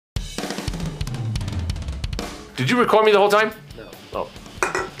Did you record me the whole time? No. Oh.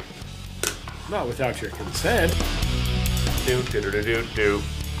 Not without your consent. Do.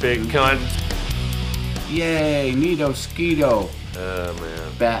 Big cunt. Yay, Neato Skeeto. Oh,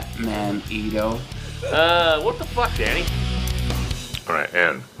 man. Batman Edo. What the fuck, Danny? All right,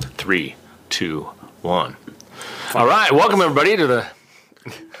 and 3, 2, 1. All right, welcome everybody to the...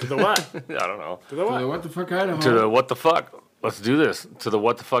 To the what? I don't know. To the what? What the fuck, Idaho? To the what the fuck. Let's do this. To the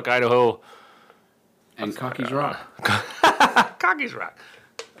what the fuck, Idaho. And Cocky's Rock. Cocky's Rock.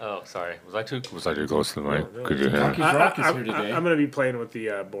 Oh, sorry. Was I too close to the mic? No, Could you hear? Cocky's Rock is here today. I'm going to be playing with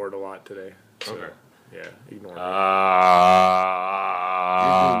the board a lot today. So, Okay. yeah, ignore me.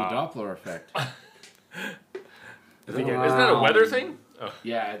 You're doing the Doppler effect. I think Isn't that a weather thing? Oh.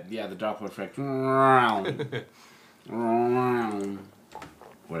 Yeah, the Doppler effect.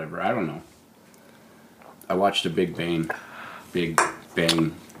 Whatever, I don't know. I watched a Big Bang.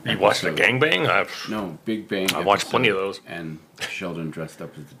 You watched a gangbang? No, Big Bang. I watched plenty of those. And Sheldon dressed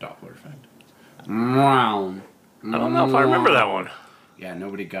up as the Doppler effect. I don't know if I remember that one. Yeah,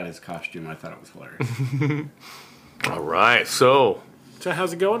 nobody got his costume. I thought it was hilarious. All right, so So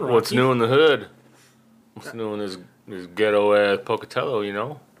how's it going, Rocky? what's new in the hood? What's new in this ghetto ass Pocatello? You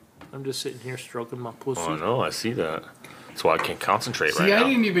know? I'm just sitting here stroking my pussy. Oh no, I see that. That's why I can't concentrate See, right I now.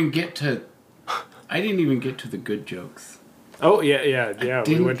 didn't even get to the good jokes. Oh, yeah. We went to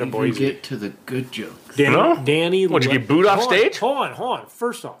Didn't even Boise. get to the good jokes. Danny. What'd you get booed off stage? Hold on.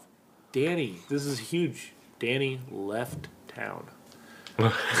 First off, Danny, this is huge. Danny left town.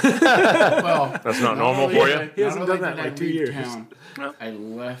 Well, That's not normal for you? He hasn't not done only that in like did I 2 leave years. town, I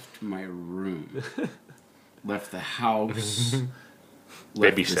left my room, left the house, left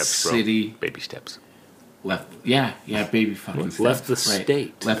Baby the steps, city, bro. Baby steps. left baby fucking steps. Left the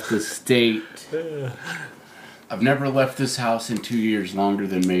state. Left the state. I've never left this house in 2 years longer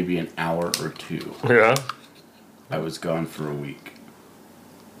than maybe an hour or two. Yeah. I was gone for a week.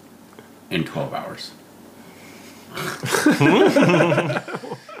 In 12 hours.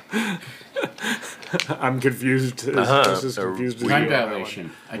 I'm confused. Just as confused as Time you are.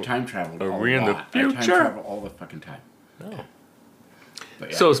 dilation. I time traveled. Are a we in the lot. I time future? travel all the fucking time. No.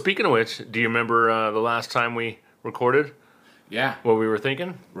 But yeah. So speaking of which, do you remember the last time we recorded? Yeah. What we were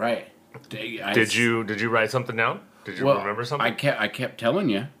thinking? Right. Did you write something down? Did you remember something? I kept telling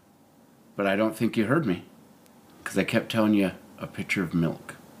you, but I don't think you heard me, because I kept telling you a picture of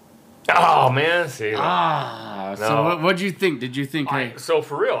milk. Oh man, see. So what'd you think? Did you think? Hey, So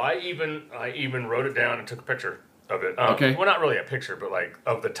for real, I even wrote it down and took a picture of it. Okay. Well, not really a picture, but like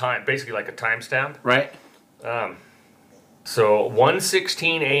of the time, basically like a timestamp. right? So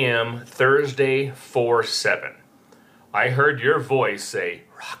 1:16 a.m. Thursday 4/7. I heard your voice say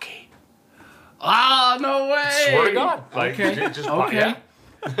Rocky. Ah, no way! Swear to God. Like, Okay. just Okay. yeah.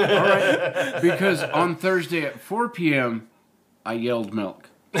 All right. Because on Thursday at 4 p.m., I yelled milk.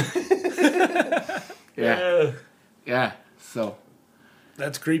 Yeah. Yeah. So.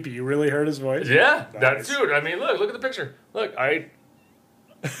 That's creepy. You really heard his voice? Yeah, Nice. that's dude. I mean, look at the picture. Look,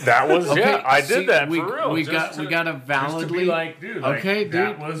 that was Okay, yeah. I see, did that we, for real. We just got to we got to just to validly. be like, dude. Okay, like,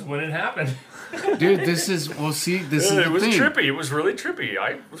 that dude. was when it happened. Dude, this is. Well, see, this is the It was thing. trippy. It was really trippy.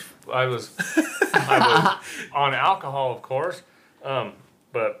 I was on alcohol, of course.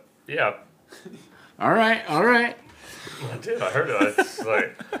 But yeah, All right. I did. I heard it. It's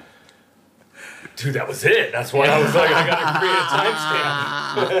like, dude, that was it. That's why I was like, I gotta create a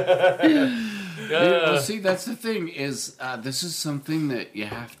timestamp. Well, see, that's the thing is this is something that you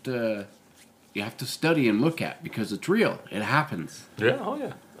have to study and look at because it's real. It happens. Yeah. Oh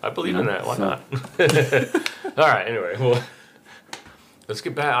yeah. I believe You in know, that. Why so- not? All right. Anyway, well, let's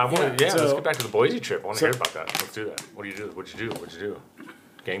get back. Let's get back to the Boise trip. I want to hear about that. Let's do that. What do you do? What'd you do?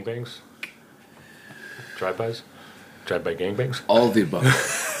 Gangbangs? Drive-bys? Drive-by gangbangs? All the above.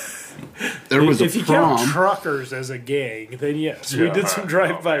 There was If a you count prom. truckers as a gang, then yes, we Yeah, did some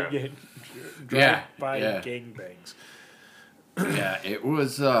drive-by yeah. gang gangbangs. Yeah, it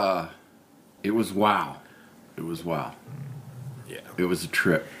was wow. It was wow. Yeah. It was a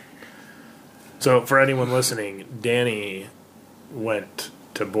trip. So for anyone listening, Danny went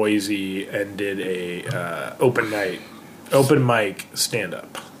to Boise and did a open mic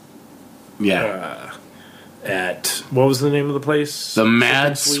stand-up Yeah. at, what was the name of the place? The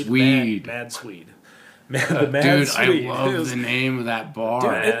Mad Something Swede. Mad Swede. The Mad Dude, Swede. I love It was- the name of that bar.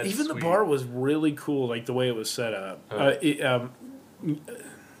 Dude, Mad even the Swede. bar was really cool, like the way it was set up. For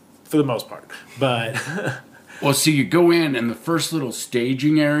the most part, but Well, see, you go in, and the first little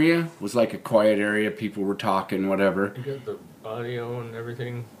staging area was like a quiet area. People were talking, whatever. You got the audio and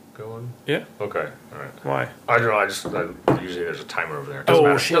everything. going? Yeah. Okay, all right. Why? I don't know. Usually there's a timer over there. Oh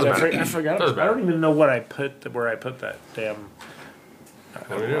Matter. shit! Doesn't I matter. forgot. Doesn't I don't matter. even know what I put. Where I put that damn.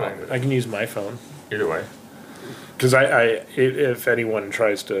 What are we doing? I can use my phone. Either way. Because if anyone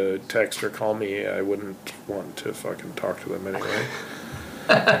tries to text or call me, I wouldn't want to fucking talk to them anyway.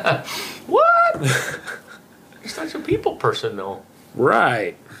 What? You're such a people person, though.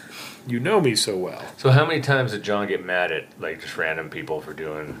 Right. You know me so well. So how many times did John get mad at like just random people for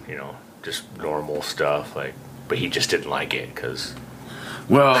doing, just normal stuff, like, but he just didn't like it because.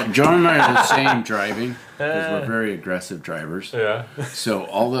 Well, John and I are the same driving because we're very aggressive drivers. Yeah. So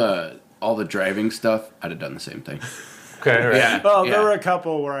all the driving stuff, I'd have done the same thing. Okay. All right. Yeah. Well, yeah. there were a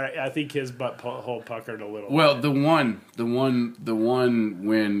couple where I think his hole puckered a little. Well, the one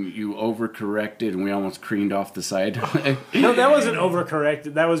when you overcorrected and we almost creamed off the side. No, that wasn't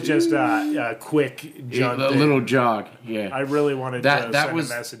overcorrected. That was just a quick jump. A little jog. Yeah. I really wanted to send was,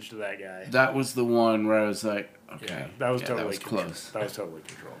 a message to that guy. That was the one where I was like, okay, Yeah, that was totally that was close. That was totally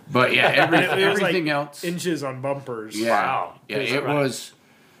controlled. But yeah, It was everything like else. inches on bumpers. Yeah, Wow. yeah, Is that it right? was.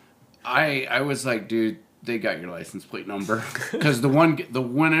 I was like, dude, they got your license plate number because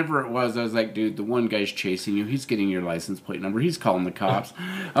whenever it was, I was like, dude, the one guy's chasing you. He's getting your license plate number. He's calling the cops.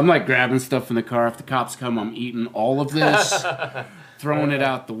 I'm like grabbing stuff in the car. If the cops come, I'm eating all of this, throwing it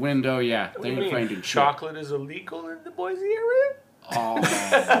out the window. Yeah, What they do you ain't mean? finding shit. Chocolate is illegal in the Boise area? Oh,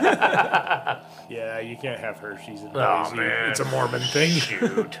 Yeah, you can't have Hershey's in Oh, Boise. man. It's a Mormon thing.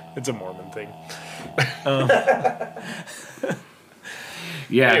 Shoot. It's a Mormon thing.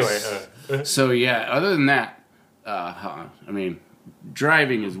 yes. Anyway, So yeah, other than that, I mean,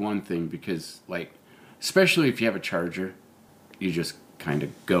 driving is one thing because, like, especially if you have a Charger, you just kind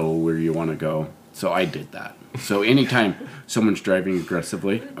of go where you want to go. So I did that. So anytime someone's driving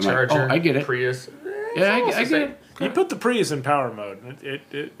aggressively, I'm Charger, like, oh, I get it. Prius. Yeah, I get it. You put the Prius in power mode.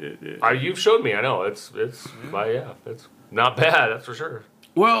 You've showed me. I know it's it's not bad. That's for sure.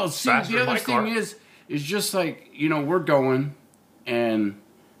 Well, see, Faster the than other my car. thing is just like, we're going and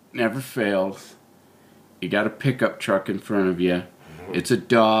never fails. You got a pickup truck in front of you. It's a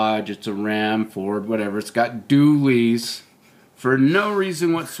Dodge, it's a Ram, Ford, whatever. It's got dualies for no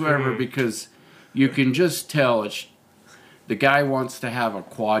reason whatsoever because you can just tell the guy wants to have a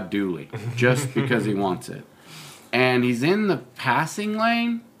quad dually just because he wants it. And he's in the passing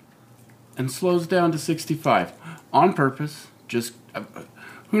lane and slows down to 65 on purpose. Just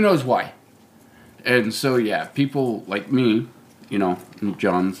who knows why. And so yeah, people like me,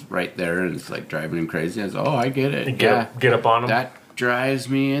 John's right there and it's like driving him crazy. I was, I get it. Get up on them. That drives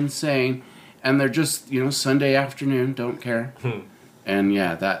me insane. And they're just, Sunday afternoon, don't care. And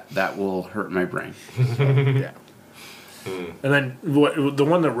yeah, that will hurt my brain. Yeah. And then the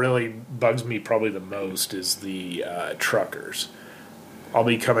one that really bugs me probably the most is the truckers. I'll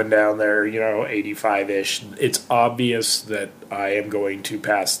be coming down there, 85-ish. It's obvious that I am going to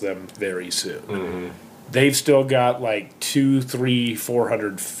pass them very soon. Mm-hmm. They've still got like 200, 300,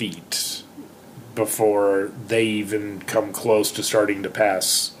 400 feet before they even come close to starting to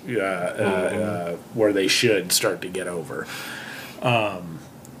pass where they should start to get over.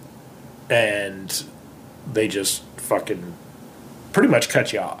 And they just fucking pretty much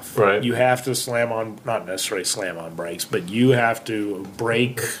cut you off. Right. You have to not necessarily slam on brakes, but you have to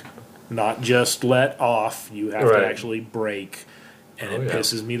brake, not just let off. You have to actually brake, and it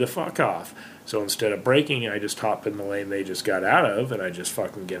pisses me the fuck off. So instead of braking, I just hop in the lane they just got out of, and I just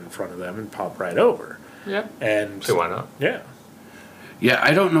fucking get in front of them and pop right over. Yeah. And So why not? Yeah. Yeah,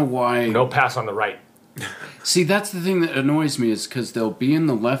 I don't know why. No pass on the right. See, that's the thing that annoys me is because they'll be in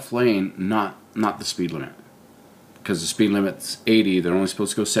the left lane, not the speed limit. Because the speed limit's 80, they're only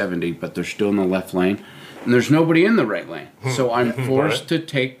supposed to go 70, but they're still in the left lane. And there's nobody in the right lane. So I'm forced to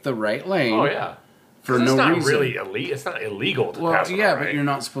take the right lane. Oh yeah. For no it's not reason. really illegal. It's not illegal to pass on yeah, the right. but you're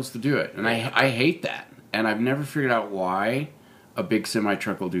not supposed to do it. And I hate that. And I've never figured out why a big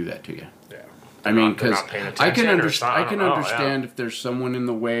semi-truck will do that to you. Yeah. I mean, they're because not paying I can attention or something. I can Oh, yeah. understand if there's someone in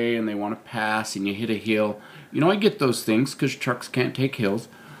the way and they want to pass and you hit a hill. I get those things because trucks can't take hills.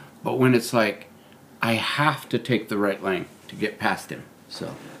 But when it's like, I have to take the right lane to get past him.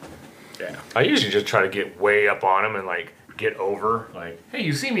 So, Yeah. I usually just try to get way up on him and like get over. Like, hey,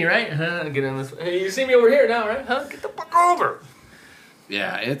 you see me, right? Huh? Get in this. Hey, you see me over here now, right? Huh? Get the fuck over.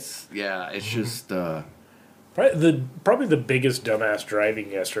 yeah, it's just Probably the biggest dumbass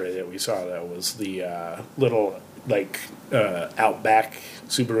driving yesterday that we saw that was the little Outback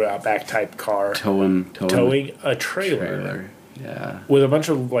Subaru Outback type car towing a trailer Yeah. with a bunch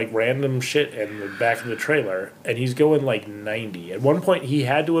of like random shit in the back of the trailer, and he's going like 90. At one point, he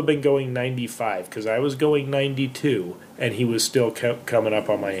had to have been going 95 because I was going 92, and he was still coming up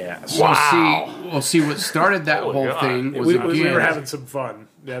on my ass. Well, see, what started that Oh, whole God. thing was We again. were having some fun.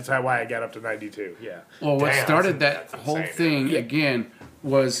 That's why I got up to 92. Yeah. Well, what Damn, started that's that whole insane. thing again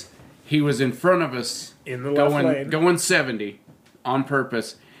was he was in front of us In the left lane. going 70 on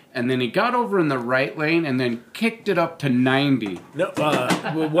purpose, and then he got over in the right lane and then kicked it up to 90. No,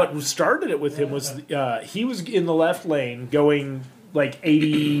 what started it with him was he was in the left lane going like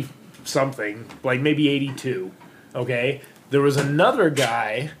 80 something, like maybe 82. Okay, there was another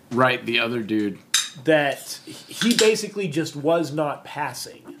guy Right, the other dude. that he basically just was not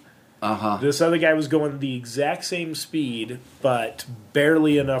passing. This other guy was going the exact same speed, but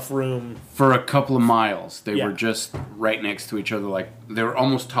barely enough room. For a couple of miles, they Yeah. were just right next to each other, like they were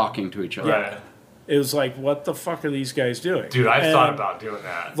almost talking to each other. Right. It was like, what the fuck are these guys doing? Dude, I've And, thought about doing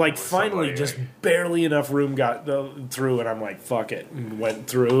that. like, with finally, somebody, just like- barely enough room got through, and I'm like, fuck it. And went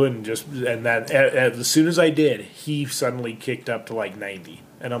through, and then as soon as I did, he suddenly kicked up to like 90.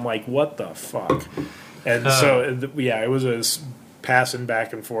 And I'm like, what the fuck? And so, yeah, it was passing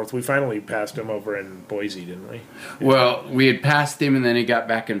back and forth. We finally passed him over in Boise, didn't we? Well, we had passed him, and then he got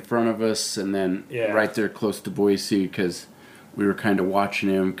back in front of us, and then Yeah. right there close to Boise, because we were kind of watching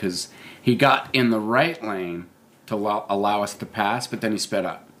him, because he got in the right lane to allow us to pass, but then he sped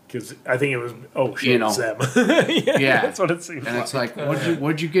up. Because I think it was, oh shit, You know. it's them. Yeah. That's what it seemed And like. it's like,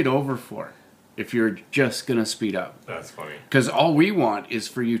 what'd you get over for if you're just going to speed up? That's funny. Because all we want is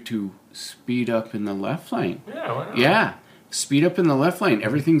for you to speed up in the left lane. Yeah, why not? Yeah. Speed up in the left lane.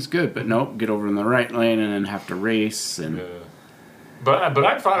 Everything's good. But nope, get over in the right lane and then have to race. And But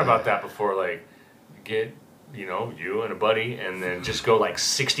I've thought about that before. Like, get you and a buddy, and then just go like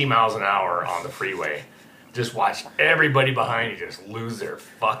 60 miles an hour on the freeway. Just watch everybody behind you just lose their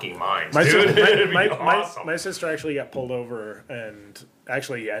fucking minds, My, dude. sis- It'd be my, awesome. my sister actually got pulled over and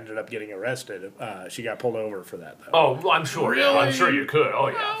actually ended up getting arrested. She got pulled over for that, though. Oh, well, I'm sure. Really? I'm sure you could. Oh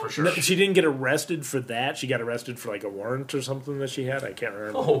yeah, for sure. No, she didn't get arrested for that. She got arrested for like a warrant or something that she had. I can't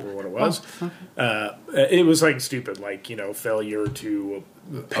remember what it was. It was like stupid, like failure to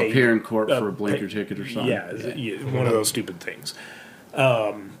pay, appear in court for a pay- blinker ticket or something. Yeah, one of those stupid things.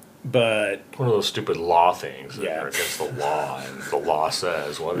 But One of those stupid law things that Yeah. are against the law, and the law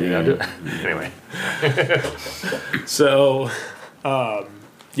says, "What are you gonna do?" Anyway, so,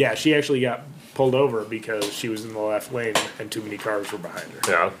 yeah, she actually got pulled over because she was in the left lane and too many cars were behind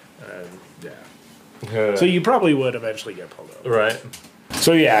her. yeah, Yeah. So you probably would eventually get pulled over. right.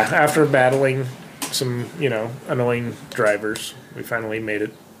 So yeah, after battling some, annoying drivers, we finally made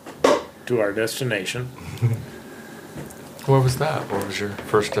it to our destination. Where was that? What was your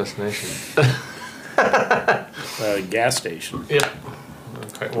first destination? Gas station. Yep.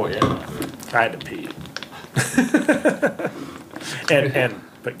 Okay. Well, yeah. I had to pee. and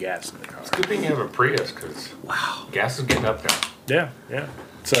put gas in the car. Good thing you have a Prius, because gas is getting up now. Yeah.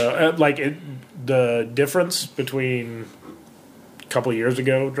 So the difference between a couple years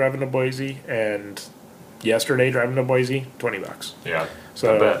ago driving to Boise and yesterday driving to Boise, $20. Yeah. I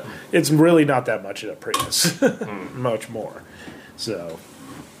So bet. it's really not that much in a Prius. Much more. So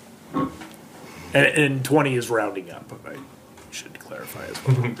and 20 is rounding up, I should clarify as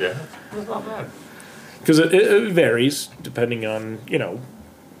well. Yeah. That's not bad. Because it varies depending on,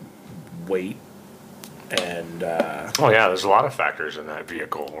 weight and Oh yeah, there's a lot of factors in that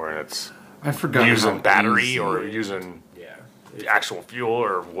vehicle where it's I forgot. using how battery easy or it- using yeah. actual fuel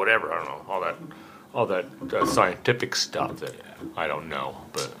or whatever. I don't know all that scientific stuff that I don't know,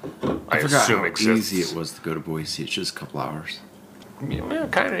 but I forgot assume how exists. easy it was to go to Boise. It's just a couple hours. Yeah,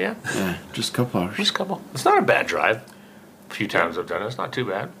 kind of. Yeah, Yeah, just a couple hours. just a couple. It's not a bad drive. A few times I've done it. It's not too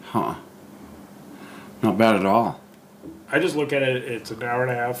bad. Huh. Not bad at all. I just look at it, it's an hour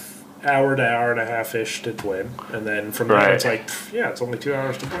to hour and a half ish to Twin. And then from there Right. it's like, yeah, it's only 2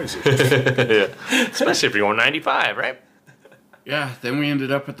 hours to Boise. Yeah, especially if you're going 95, right? Yeah, then we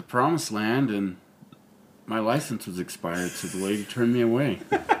ended up at the promised land, and my license was expired, so the lady turned me away.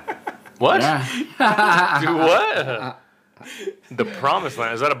 What? Yeah. Do what? The Promised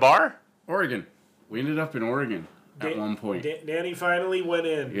Land. Is that a bar? Oregon. We ended up in Oregon at one point. Danny finally went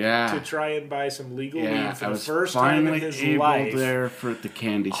in Yeah. to try and buy some legal Yeah, weed for I the was first time in finally his able life. there for at the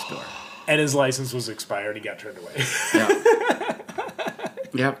candy store. And his license was expired. He got turned away. Yeah.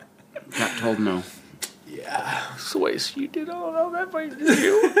 Yep. Got told no. Swace, you did all that, did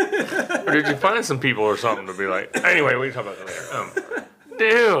you? Or did you find some people or something to be like, anyway, we can talk about that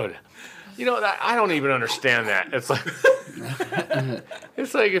later. Dude. You know, I don't even understand that. It's like,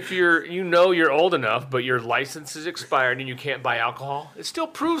 it's like if you're old enough, but your license is expired and you can't buy alcohol. It still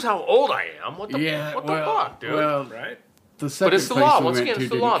proves how old I am. What the fuck, dude? Well, Right? the second But it's the place law. we Once went again, to it's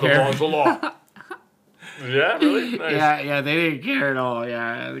the didn't law. The care. law is the law. Yeah, really? Nice. Yeah, they didn't care at all.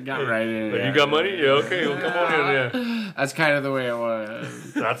 Yeah, they got right in. Like, you got money? Yeah, okay, well, come on in. Yeah, That's kind of the way it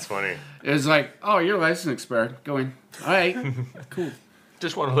was. that's funny. It was like, oh, your license expired. Going, all right, cool.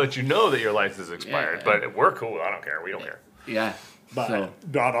 Just want to let you know that your license is expired, Yeah. but we're cool. I don't care. We don't care. Yeah. But So,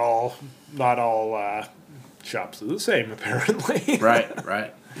 not all shops are the same, apparently.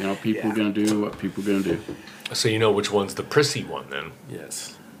 right. You know, people gonna do what people gonna do. So you know which one's the prissy one then?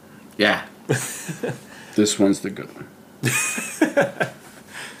 Yes. Yeah. This one's the good one.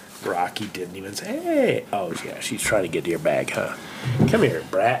 Rocky didn't even say, hey. Oh, yeah, she's trying to get to your bag, huh? Come here,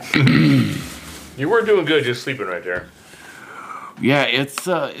 brat. You weren't doing good just sleeping right there. Yeah,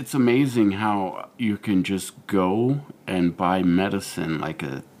 it's amazing how you can just go and buy medicine like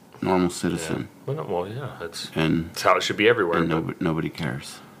a normal citizen, Well, yeah, that's and how it should be everywhere. nobody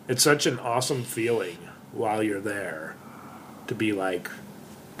cares. It's such an awesome feeling while you're there to be like,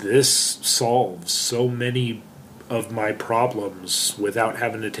 this solves so many of my problems without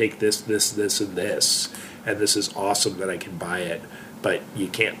having to take this, and this. And this is awesome that I can buy it, but you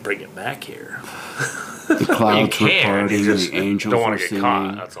can't bring it back here. The You clouds were can. parting, You just the angels don't were want to get singing.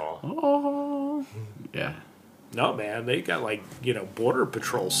 caught. That's all. Oh, yeah. No, man, they got border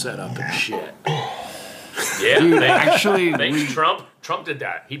patrol set up and shit. Yeah, Dude, thanks, actually, thanks Trump. Trump did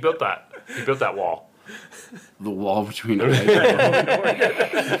that. He built that. He built that wall. the wall between Idaho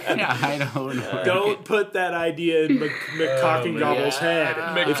and Oregon. Don't put that idea in McCockinggobble's head.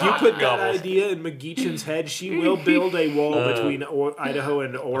 If you put that idea in McGeechan's head, she will build a wall between Idaho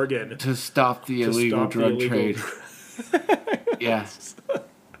and Oregon. To stop the illegal stop the drug illegal trade. Yeah.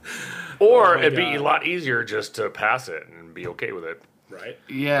 Or my it'd be God. a lot easier just to pass it and be okay with it. Right?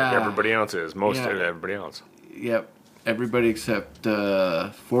 Yeah. Everybody else is. Most Yeah. of everybody else. Yep. Everybody except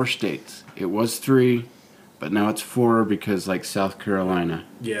 4 states. It was 3, but now it's 4 because, like, South Carolina.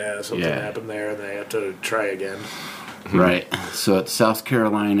 Yeah, something Yeah. happened there, and they have to try again. Right. So it's South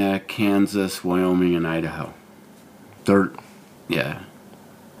Carolina, Kansas, Wyoming, and Idaho. Yeah.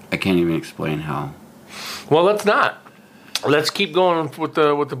 I can't even explain how. Well, let's not. Let's keep going with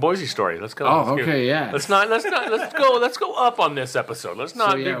the Boise story. Let's go. Oh, Let's okay, yeah. Let's go up on this episode. Let's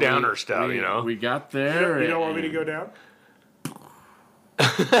not do downer stuff, you know. We got there. You don't want me to go down?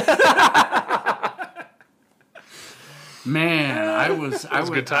 Man, I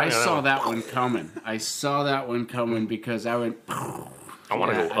timing, saw huh? that one coming. I saw that one coming because I went. I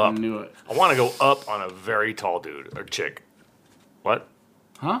want to go I up. knew it. I want to go up on a very tall dude or chick. What?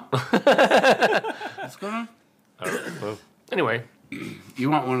 Huh? What's going on? Well, anyway, You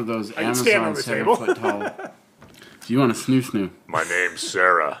want one of those can stand on Amazon the table. 7-foot tall? Do you want a snoo? my name's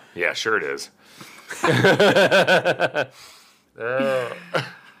Sarah. Yeah, sure it is.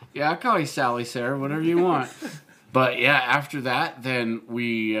 Yeah, I'll call you Sally, Sarah, whatever you want. But yeah, after that, then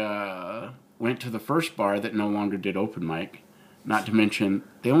we went to the first bar that no longer did open mic. Not to mention,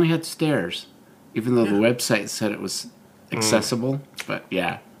 they only had stairs, even though the website said it was accessible. But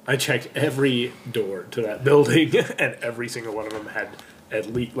yeah. I checked every door to that building, and every single one of them had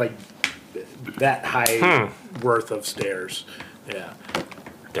at least like that high worth of stairs. Yeah.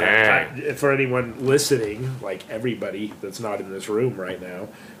 Dang. For anyone listening, like everybody that's not in this room right now,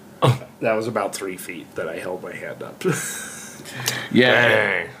 that was about 3 feet that I held my hand up. Yeah.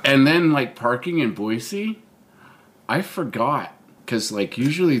 Dang. And then, like, parking in Boise, I forgot. Because, like,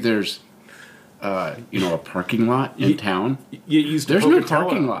 usually there's, a parking lot in town. You used to There's no Pocatello.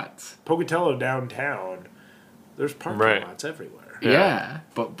 parking lots. Pocatello downtown, there's parking Right. lots everywhere. Yeah.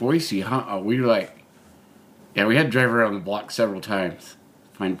 But Boise, we were like, yeah, we had to drive around the block several times,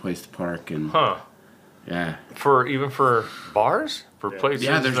 find a place to park, and Huh. yeah. For bars? For places?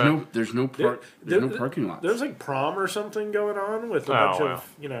 Yeah, there's that- no parking lots. There's like prom or something going on with a Oh, bunch wow.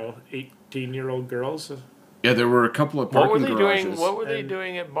 of 18-year-old girls. Yeah, there were a couple of What were parking they garages. doing? What were they And-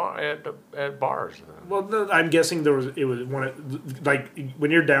 doing at bars? Well, no, I'm guessing it was one of, like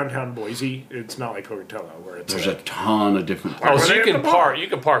when you're downtown Boise, it's not like Pocatello where it's There's a ton of different Oh, parking so you they at can the bar? park. You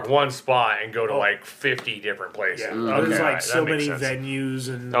can park one spot and go to like 50 different places. yeah, Okay, there's all like right, so that makes many sense. venues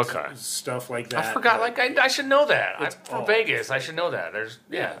and Okay. stuff like that. I forgot. Like I should know that. I'm It's from all- Vegas. I should know that. There's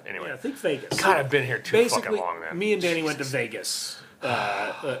Anyway, Yeah, think Vegas. God, I've been here too fucking Basically, long, man. me and Danny went to Vegas.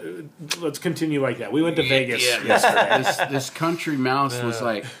 Let's continue like that. We went to Vegas yesterday. this country mouse was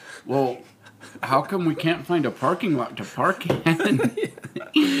like, well, how come we can't find a parking lot to park in?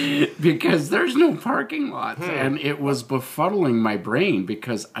 because there's no parking lots. And it was befuddling my brain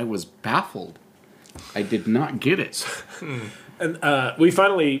because I was baffled. I did not get it. And we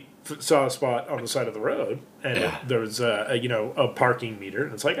finally saw a spot on the side of the road, and there was a parking meter,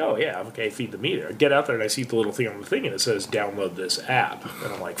 and it's like, oh yeah, okay, feed the meter. I get out there and I see the little thing on the thing, and it says download this app,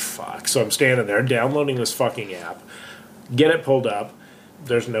 and I'm like, fuck. So I'm standing there downloading this fucking app, get it pulled up.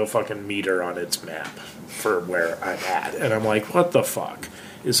 There's no fucking meter on its map for where I'm at, and I'm like, what the fuck?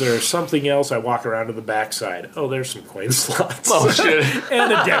 Is there something else? I walk around to the backside. Oh, there's some coin slots. Oh shit!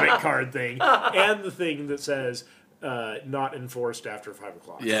 And a debit card thing, and the thing that says not enforced after 5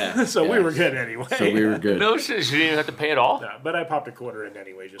 o'clock. Yeah. So we were good anyway. So we were good. No shit. You didn't even have to pay at all. No, but I popped a quarter in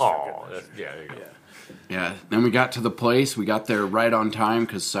anyway. Just Oh, for goodness. yeah. There you go. Yeah. Then we got to the place. We got there right on time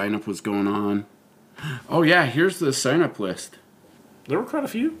because sign up was going on. Oh yeah, here's the sign up list. There were quite a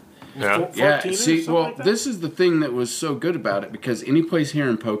few. Yeah. 14 Yeah, or see, something well, like that? this is the thing that was so good about it because any place here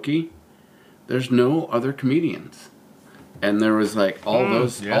in Pokey, there's no other comedians, and there was like all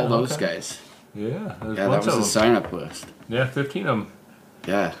those guys. Yeah. Yeah, that was the sign up list. Yeah, 15 of them.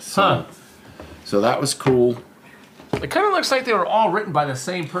 Yeah, so that was cool. It kind of looks like they were all written by the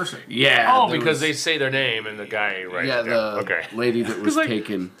same person. Yeah. Oh, there because was- they say their name and the guy writes yeah it down. the Okay. lady that was like,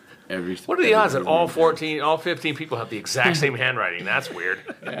 taking everything. What are the odds that all 15 people have the exact same handwriting? That's weird.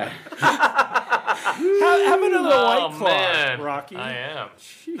 Have another Oh, White Claw, man. Rocky. I am.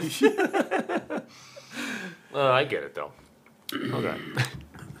 I get it, though. Okay.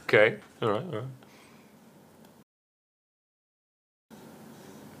 Okay. All right.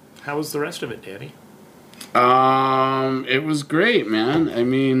 How was the rest of it, Danny? It was great, man. I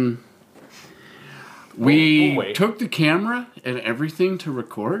mean, we We'll wait. took the camera and everything to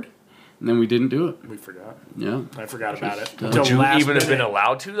record, and then we didn't do it. We forgot. Yeah. I forgot about it. Would Until Would you last even have been minute.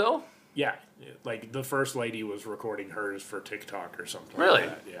 allowed to, though? Yeah, like the first lady was recording hers for TikTok or something. Really?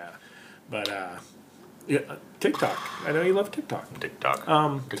 Like that. Yeah, but yeah, TikTok. I know you love TikTok. TikTok.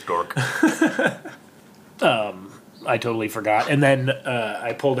 TikTok. I totally forgot, and then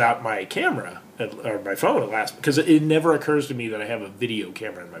I pulled out my camera or my phone at last because it never occurs to me that I have a video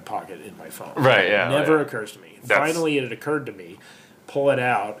camera in my pocket in my phone. Right, yeah, Never yeah. occurs to me. That's- Finally, it occurred to me. Pull it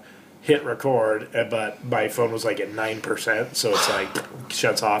out. Hit record, but my phone was like at 9%, so it's like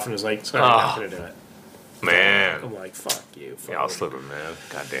shuts off and is like, sorry, I'm not gonna do it. Man. I'm like, fuck you. Phone. Yeah, I'll slip it, man.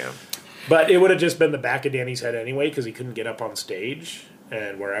 Goddamn. But it would have just been the back of Danny's head anyway because he couldn't get up on stage,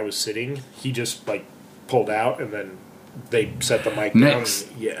 and where I was sitting, he just like pulled out, and then they set the mic Next.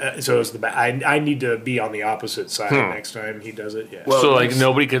 down. Yeah, so it was the back. I need to be on the opposite side next time he does it. Yeah. Well, So, like, next-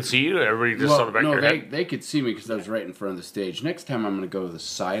 nobody could see you? Everybody just saw the back of no, your head? they could see me because I was right in front of the stage. Next time I'm going to go to the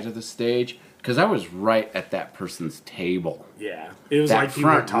side of the stage because I was right at that person's table. Yeah, it was That like you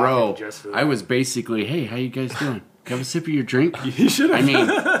were front talking row, just. I was basically, hey, how you guys doing? Have a sip of your drink? You should have. I mean,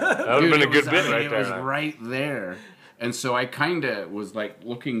 That would have been a good bit right it there. was right there. And so I kind of was like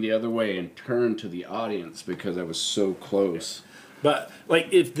looking the other way and turned to the audience because I was so close. But like,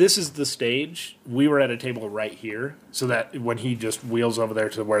 if this is the stage, we were at a table right here, so that when he just wheels over there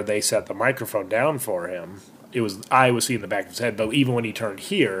to where they set the microphone down for him, I was seeing the back of his head. But even when he turned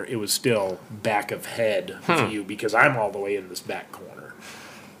here, it was still back of head view because I'm all the way in this back corner.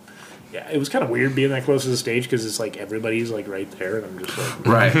 Yeah, it was kind of weird being that close to the stage because it's like everybody's like right there, and I'm just like,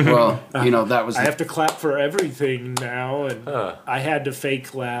 Right. Well, that was I have to clap for everything now, and I had to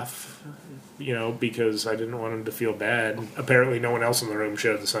fake laugh. Because I didn't want him to feel bad. Apparently, no one else in the room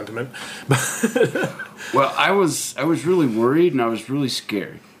shared the sentiment. Well, I was really worried and I was really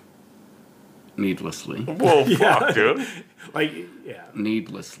scared. Needlessly. Whoa, fuck, dude.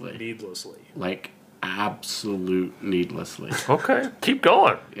 Needlessly. Needlessly. Like, absolute needlessly. Okay, keep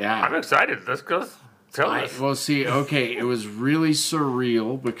going. Yeah. I'm excited. Let's go. Tell us. Well, see, okay, it was really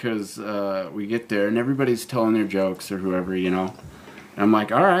surreal because we get there and everybody's telling their jokes or whoever, And I'm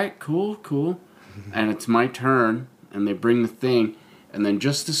like, all right, cool. And it's my turn, and they bring the thing, and then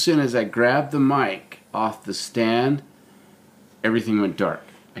just as soon as I grab the mic off the stand, everything went dark.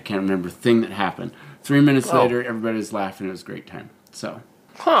 I can't remember a thing that happened. 3 minutes later, everybody was laughing. It was a great time. So,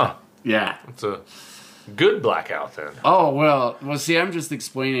 Huh. yeah. It's a good blackout then. Oh, well, see, I'm just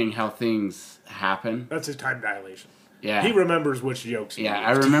explaining how things happen. That's his time dilation. Yeah. He remembers which jokes he Yeah,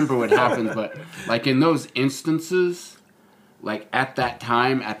 used. I remember what happened, but like in those instances, like at that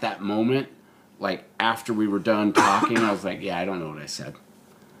time, at that moment, like after we were done talking, I was like, yeah, I don't know what I said.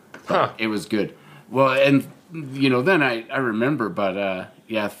 But it was good. Well, and then I remember, but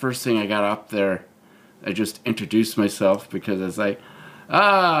the first thing I got up there, I just introduced myself because I was like,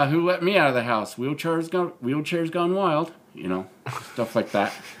 who let me out of the house? Wheelchairs gone wild, stuff like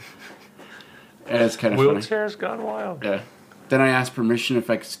that. And it's kind of funny. Wheelchairs gone wild. Yeah. Then I asked permission if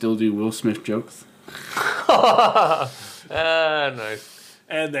I could still do Will Smith jokes. Nice.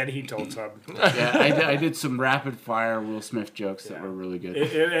 And then he told some. Yeah, I did some rapid fire Will Smith jokes that were really good.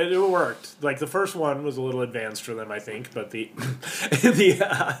 It worked. Like the first one was a little advanced for them, I think, but the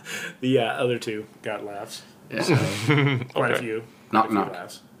other two got laughs. Yeah. Quite a few. Knock, Quite a few knock.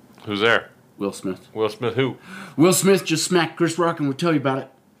 laughs. Who's there? Will Smith. Will Smith who? Will Smith just smacked Chris Rock and we'll tell you about it.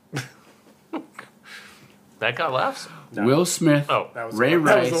 That got laughs? No. Will Smith, Oh. That was the Ray one-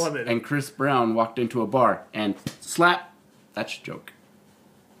 that was the Rice, one that- and Chris Brown walked into a bar and slap. That's a joke.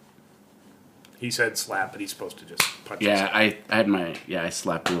 He said slap, but he's supposed to just punch. Yeah, himself. I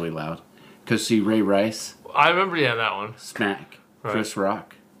slapped really loud. Cause see, Ray Rice I remember, that one. smack Right. Chris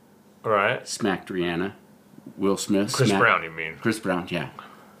Rock All right. smacked Rihanna. Will Smith Chris smacked Brown, you mean? Chris Brown, yeah.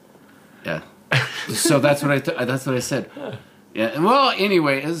 So that's what that's what I said. Yeah. Well,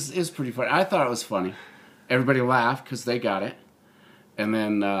 anyway, it's pretty funny. I thought it was funny. Everybody laughed because they got it. And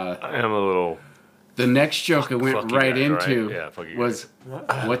then I am a little... the next joke I went Fuck you right guys, into right? Yeah, fuck you was,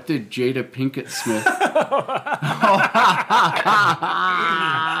 what did Jada Pinkett Smith...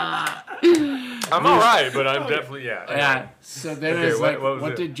 I'm all right, but I'm definitely, Yeah. So then Okay, it's what- like, what was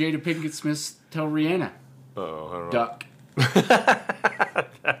what it? did Jada Pinkett Smith tell Rihanna? Oh, I don't know. Duck.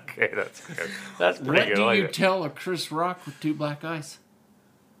 Okay, that's good. That's pretty What good. do I like you it. tell a Chris Rock with two black eyes?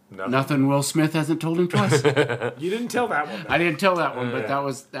 Nothing. Nothing Will Smith hasn't told him twice. You didn't tell that one. I didn't tell that one, but Yeah.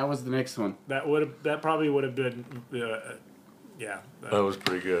 that was the next one. That probably would have been. Yeah. That was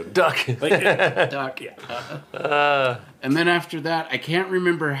pretty good. Duck. Like, Duck. yeah. And then after that, I can't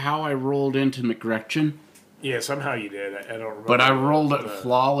remember how I rolled into McGretchen, Yeah. Somehow you did. I don't remember. but I rolled it the-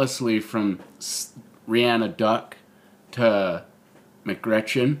 flawlessly from Rihanna Duck to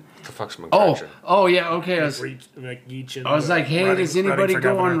McGretchen. The fuck's my Oh yeah, okay. I was McGeechan, like, hey, does anybody for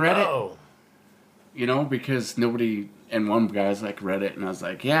go on governor. Reddit? Oh. You know, because nobody, and one guy's like Reddit, and I was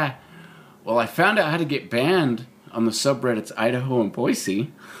like, yeah. Well, I found out how to get banned on the subreddits Idaho and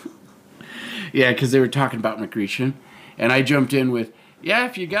Boise. Yeah, because they were talking about McGretchen, and I jumped in with, yeah,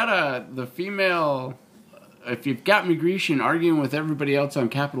 if you got if you've got McGretchen arguing with everybody else on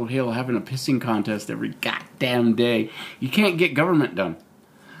Capitol Hill having a pissing contest every goddamn day, you can't get government done.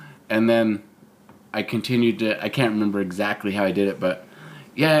 And then I continued to, I can't remember exactly how I did it, but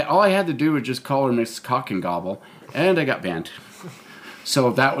yeah, all I had to do was just call her Miss Cock and Gobble, and I got banned.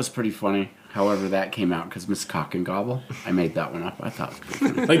 So that was pretty funny. However, that came out because Miss Cock and Gobble. I made that one up. I thought it was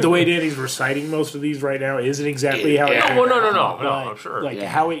pretty funny. Like the way Danny's reciting most of these right now isn't exactly how it Yeah. came Well, no, out. I'm sure. Like Yeah.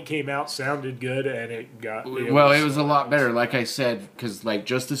 how it came out sounded good, and it got. Well, it was a lot better, like I said, because like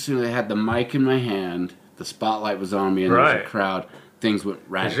just as soon as I had the mic in my hand, the spotlight was on me, and there was Right. a crowd. Things went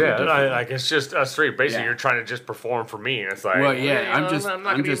radically Yeah, different. like it's just us three. Basically, Yeah. you're trying to just perform for me, and it's like, Well, yeah, you know, I'm just not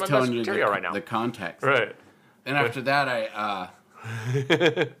gonna use my telling best you material right now. the context. Right. And after that, I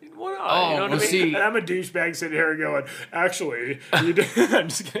Well, oh, you know what well, I mean? see, And I'm a douchebag sitting here going, actually, you did. I'm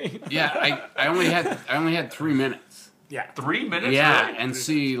just kidding. yeah, I only had 3 minutes. Yeah. 3 minutes. Yeah, really? and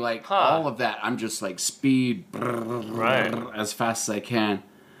see, like Huh. all of that, I'm just like speed Right. as fast as I can,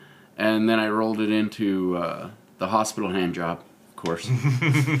 and then I rolled it into the hospital hand job, of course,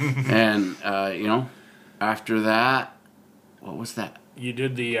 and you know, after that, what was that? You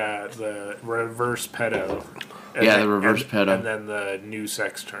did the reverse pedo. Yeah, the reverse pedo. And then the new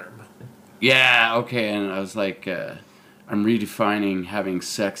sex term. Yeah, okay, and I was like, I'm redefining having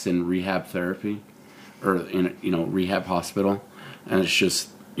sex in rehab therapy, or in rehab hospital, and it's just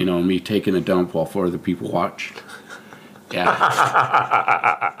me taking a dump while 4 other people watch. Yeah.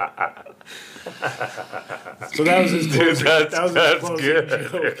 So that was his closing, that's- that was that's his closing good.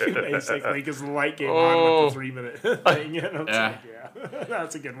 joke, basically, because the light came on Oh. with the 3-minute thing. And I was Yeah. like, yeah,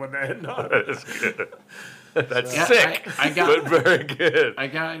 that's a good one to end on. That's good. That's Yeah, sick. I got- but very good. I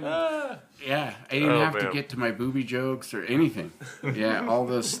got, yeah, I didn't Oh, have to man. get to my booby jokes or anything. Yeah, all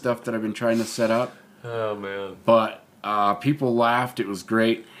the stuff that I've been trying to set up. Oh man. But people laughed. It was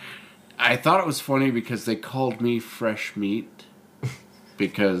great. I thought it was funny because they called me fresh meat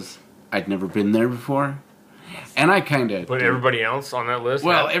because I'd never been there before. And I kind of... But everybody else on that list.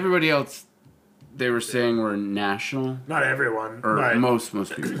 Well, had- everybody else, they were saying were national. Not everyone, Or but most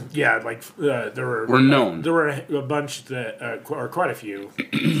people. yeah, like there were known. There were a bunch that, or quite a few,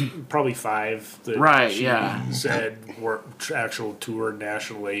 probably 5 that Right, she yeah. said were actual tour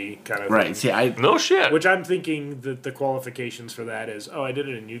nationally kind of Right. thing. See, I... no shit. Which I'm thinking that the qualifications for that is, I did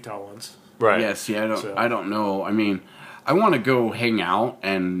it in Utah once. right. Yeah, see, So- I don't know. I mean, I want to go hang out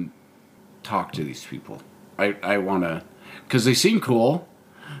and talk to these people. I want to... Because they seem cool.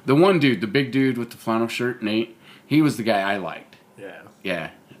 The one dude, the big dude with the flannel shirt, Nate, he was the guy I liked. Yeah.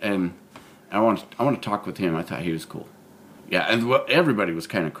 Yeah, and I want to talk with him. I thought he was cool. Yeah, and everybody was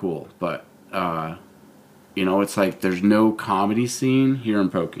kind of cool, but you know, it's like there's no comedy scene here in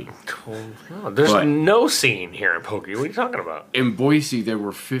Pokey. Oh, there's But- no scene here in Pokey. What are you talking about? In Boise, there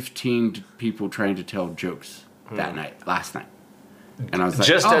were 15 people trying to tell jokes that night, last night, and I was like,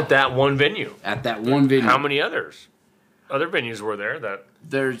 Just oh, at that one venue. at that one video. How many others? Other venues were there that. people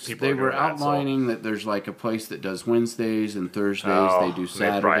They are were doing that, so- outlining that there's like a place that does Wednesdays and Thursdays. They do They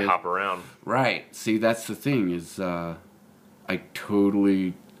probably Saturdays. hop around. Right. See, that's the thing is, I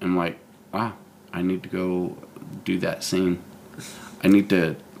totally am like, wow, I need to go do that scene. I need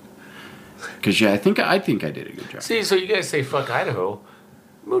to, because yeah, I think I did a good job. See, so you guys say fuck Idaho,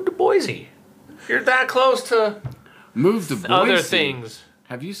 move to Boise. You're that close to Move to Boise. other things.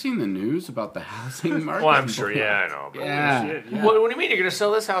 Have you seen the news about the housing market? Well, I'm sure. Yeah, I know. But Yeah. Shit, yeah. What do you mean you're gonna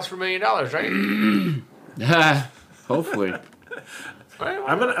sell this house for $1 million, right? Hopefully. Right?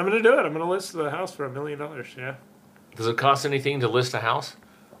 I'm gonna do it. I'm gonna list the house for $1 million. Yeah. Does it cost anything to list a house?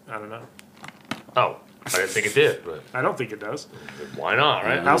 I don't know. Oh, I didn't think it did, but I don't think it does. why not,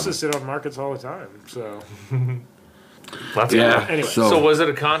 right? Houses sit on markets all the time. So Lots Yeah. of Anyway. So was it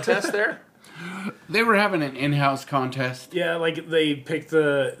a contest there? They were having an in-house contest. yeah, like they picked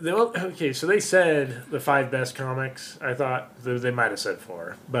okay. So they said the 5 best comics. I thought they might have said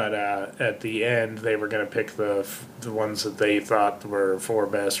 4, but at the end they were going to pick the ones that they thought were 4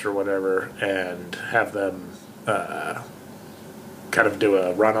 best or whatever, and have them kind of do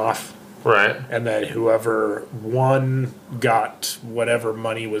a runoff. Right. And then whoever won got whatever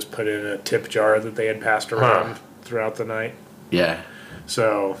money was put in a tip jar that they had passed around throughout the night. Yeah.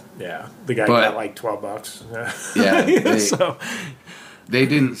 So yeah, the guy But- got like $12. Yeah. They, So they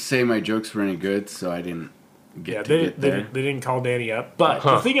didn't say my jokes were any good, so I didn't get yeah, to they get there. didn't call Danny up. But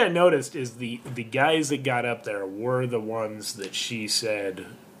Huh. the thing I noticed is the guys that got up there were the ones that she said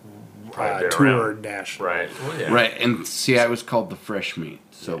Right, they're toured nationally. Right. Well, yeah. Right, and see, I was called the fresh meat,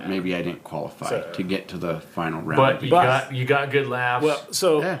 so Yeah. maybe I didn't qualify So- to get to the final round. But But- you got good laughs. Well,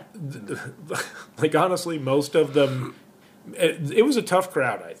 so Yeah. like honestly, most of them, it was a tough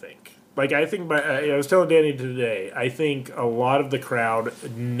crowd. I think. Like I think I was telling Danny today. I think a lot of the crowd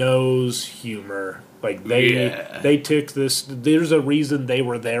knows humor. Like they took this. There's a reason they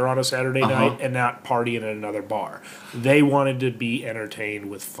were there on a Saturday night and not partying at another bar. They wanted to be entertained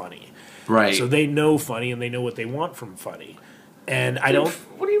with funny. right. So they know funny and they know what they want from funny. And I don't.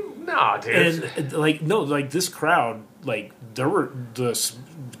 What do you? Nah, dude. And like no, like this crowd, like there were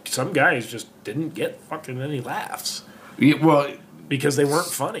some guys just didn't get fucking any laughs Yeah, well, because they weren't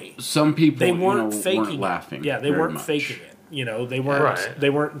funny. some people They weren't faking weren't laughing. it. Yeah, they very weren't much. faking it. You know, they weren't. Right. They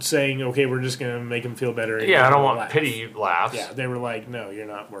weren't saying, "Okay, we're just gonna make him feel better." and Yeah, give I don't him a want laugh. pity laughs. Yeah, they were like, "No, you're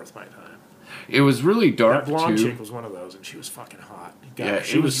not worth my time." It was really dark That blonde too. chick was one of those, and she was fucking hot. God, Yeah,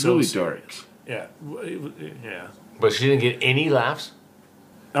 she it was so really serious. Yeah, yeah. But she didn't get any laughs.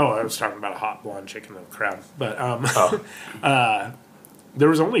 Oh, I was talking about a hot blonde chick in the crowd, but Oh. there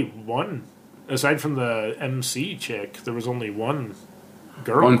was only one. Aside from the MC chick, there was only one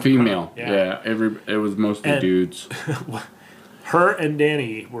girl. One female. Yeah. Yeah, it was mostly And- dudes. Her and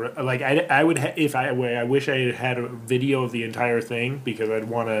Danny were like I would if I wish I had had a video of the entire thing because I'd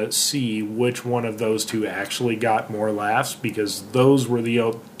want to see which one of those two actually got more laughs because those were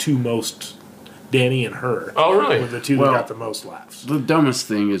the two most. Danny and her Oh, really? were the two Well- that got the most laughs. The dumbest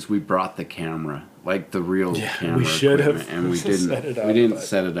thing is we brought the camera, like the real Yeah, camera. we should have equipment, and we didn't. set it up, we didn't but-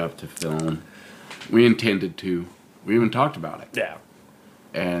 set it up to film. We intended to. We even talked about it, Yeah,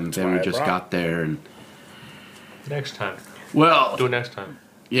 and then why we I just brought- got there and Next time. well, Do it next time.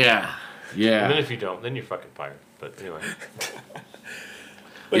 yeah, And then yeah, if you don't, then you're fucking fired. But anyway.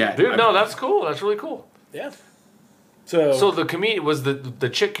 yeah. Dude, no, that's cool. That's really cool. yeah. So, So the comedian was the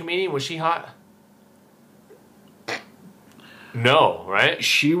chick comedian, was she hot? No, right?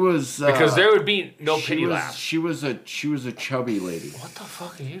 She was Because there would be no she pity was, laughs. She was a chubby lady, What the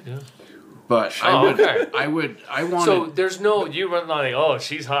fuck are you doing? but Oh, okay. I wanted. So there's no you run like, oh,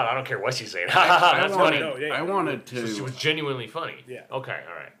 she's hot. I don't care what she's saying. I That's wanted, funny. No, yeah. I wanted So she to. was genuinely funny. Yeah. Okay.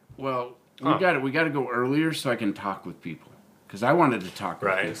 All right. Well, Huh. we got to go earlier so I can talk with people because I wanted to talk with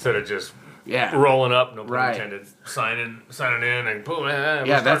Right. people. Instead of just Yeah, rolling up, no pun Right. intended, signing in, and boom.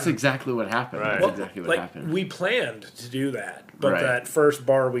 yeah. That's exactly what happened. Right. That's Well, exactly what like happened. we planned to do that, but Right. that first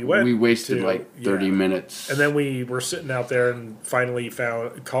bar we went, We wasted to, like 30 yeah. minutes. And then we were sitting out there and finally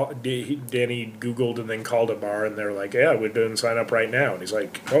Danny Googled and then called a bar and they're like, yeah, we're doing sign up right now. And he's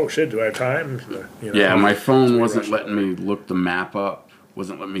like, oh shit, do I have time? You know, Yeah, my phone so we wasn't rushed letting me look the map up,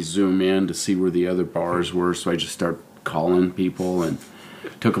 wasn't letting me zoom in to see where the other bars were, so I just started calling people and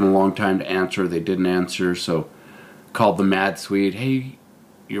it took them a long time to answer. They didn't answer, so called the Mad Swede. Hey,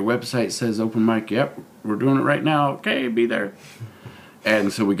 your website says open mic. Yep, we're doing it right now. Okay, be there.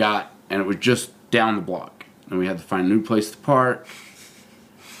 And so we got, and it was just down the block. And we had to find a new place to park.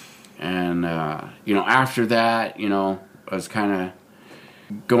 And, after that, I was kind of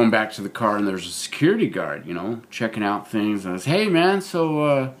going back to the car, and there's a security guard, checking out things. And I was, hey, man,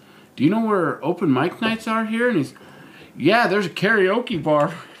 so do you know where open mic nights are here? And he's, yeah, there's a karaoke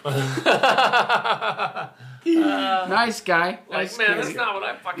bar. Nice guy. Like, man, that's not what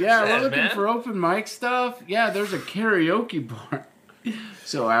I fucking Yeah, said, we're looking man. for open mic stuff. Yeah, there's a karaoke bar.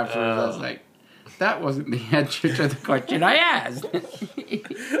 So afterwards, I was like, that wasn't the answer to the question I asked.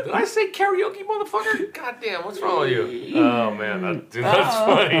 Did I say karaoke, motherfucker? God damn, what's wrong with you? Oh, man, that's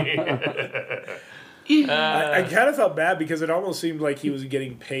funny. I kind of felt bad because it almost seemed like he was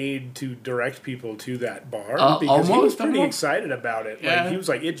getting paid to direct people to that bar because he was pretty excited about it. Yeah. Like he was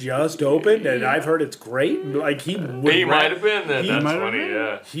like, "It just opened, and I've heard it's great." Like he might have been then. That's funny.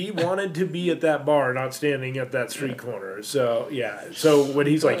 Yeah. He wanted to be at that bar, not standing at that street corner. So yeah. So when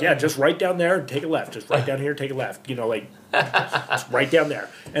he's like, "Yeah, just right down there and take a left. Just right down here, take a left." Just right down there.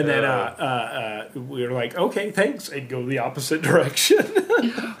 And then we were like, "Okay, thanks," and go the opposite direction.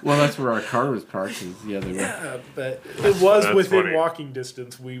 Well, that's where our car was parked. The other way. Yeah, but it was within funny. walking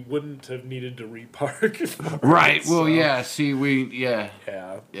distance. We wouldn't have needed to repark. Right. Well, So, yeah. See, yeah.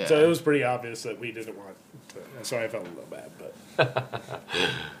 Yeah. So it was pretty obvious that we didn't want to. So I felt a little bad, but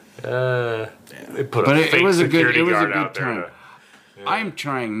They put But a it fake was a good. security It was a guard good out there time. to- I'm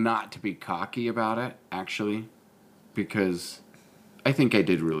trying not to be cocky about it, actually, because I think I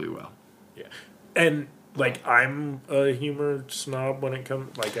did really well. yeah. And like I'm a humor snob when it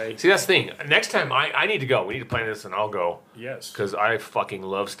comes. Like I See, that's the thing. Next time, I need to go. We need to plan this, and I'll go. yes, Because I fucking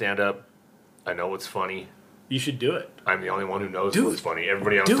love stand-up. I know what's funny. you should do it. I'm the only one who knows Dude. what's funny.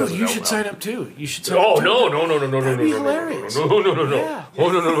 Everybody else Dude, doesn't you know. should well. sign up too. You should sign Oh up. too. no! That'd be hilarious. No! Yeah. Oh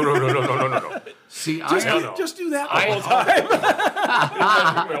no! See, Just, Hell do, no. just do that the I- whole time.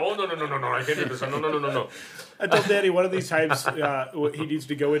 Oh no! I can't do this. No! I told Danny one of these times he needs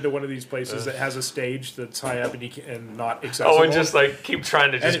to go into one of these places that has a stage that's high up and not accessible. Oh, and just like keep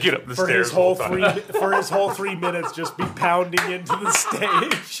trying to just And get up the for stairs his whole the whole time. for his whole 3 minutes, just be pounding into the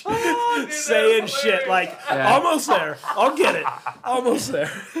stage, saying shit like, "Almost there, I'll get it, almost there."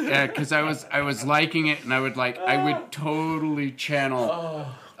 yeah, because I was liking it, and I would totally channel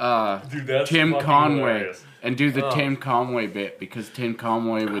Dude, that's Tim fucking Conway hilarious. and do the Tim Conway bit, because Tim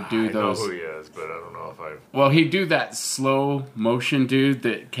Conway would do I know those. who he is, but I don't know if I. Well, he'd do that slow motion dude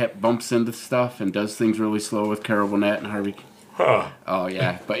that kept bumps into stuff and does things really slow with Carol Burnett and Harvey. Huh. Oh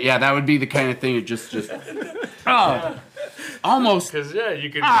yeah, but yeah, that would be the kind of thing that just almost Because you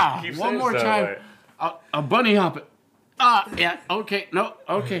can keep one saying more stuff time. Like, A bunny hop it. Yeah, okay, no,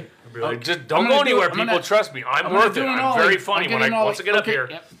 okay. be like, Okay. just don't I'm go gonna do anywhere, it. I'm people. gonna- Trust me, I'm I'm worth gonna it. do an I'm ollie. very funny I'm when getting an once I get up ollie. here.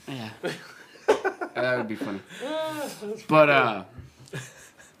 Okay, yep, yeah. That would be funny. But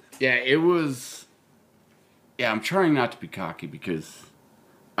yeah, it was. Yeah, I'm trying not to be cocky because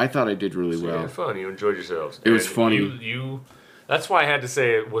I thought I did really You well. had fun. You enjoyed yourselves. It was And funny. You. That's why I had to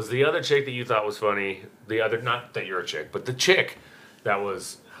say it was the other chick that you thought was funny. The other, not that you're a chick, but the chick that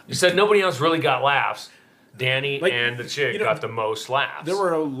was. You said nobody else really got laughs. Danny Like, and the chick got the most laughs. There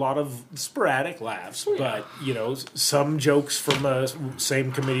were a lot of sporadic laughs, but some jokes from the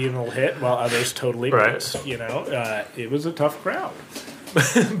same comedian will hit, while others totally Right. miss. It was a tough crowd,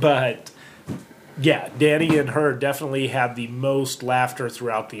 but yeah, Danny and her definitely had the most laughter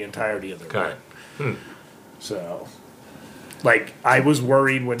throughout the entirety of the Okay. run. So, like, I was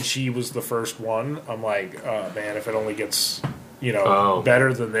worried when she was the first one. I'm like, oh man, if it only gets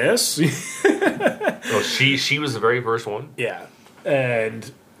better than this. Oh, she was the very first one. Yeah, and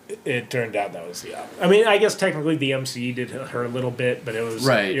it turned out that was the opposite. I mean, I guess technically the MC did her a little bit, but it was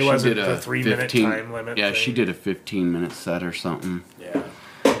Right, It she wasn't did the a 3-minute 15 time limit. Yeah, thing. she did a 15-minute set or something. Yeah,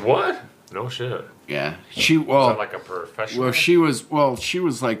 What? No shit. Yeah, Is that like a professional? she was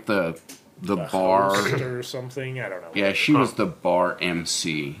like the bar. host or something. I don't know. Yeah, she was the bar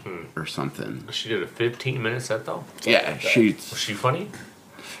MC or something. She did a 15-minute set though. Yeah, Was she funny?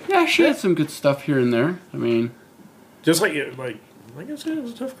 she had some good stuff here and there. I mean, Just like I said, it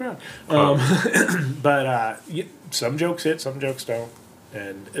was a tough crowd. But some jokes hit, some jokes don't,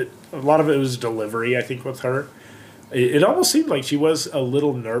 and a lot of it was delivery. I think with her, it almost seemed like she was a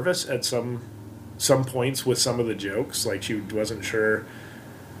little nervous at some points with some of the jokes. Like she wasn't sure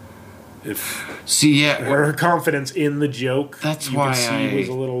where her confidence in the joke. That's you why could see I- was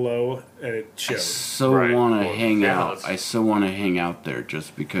a little low, and it showed. so Right. want to Well, hang yeah, out. that's- I so want to hang out there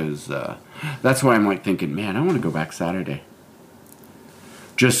just because. That's why I'm like thinking, man, I want to go back Saturday.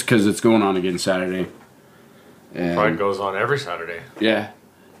 Just because it's going on again Saturday. And Probably goes on every Saturday. yeah,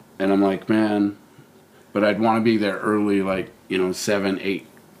 And I'm like, man, but I'd want to be there early, like, 7, 8,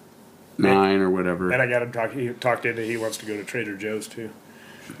 9 or whatever. And I got him talked into he wants to go to Trader Joe's too.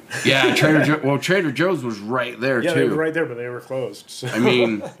 Yeah, Trader Joe's was right there, Yeah, too. they were right there, but they were closed. So. I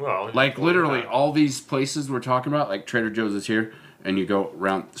mean, Well, like, literally, all these places we're talking about, like Trader Joe's is here, and you go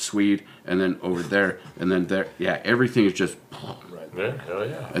around Swede, and then over there, and then there. Yeah, everything is just... Yeah, hell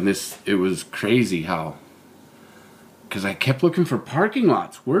yeah. And it was crazy how... Because I kept looking for parking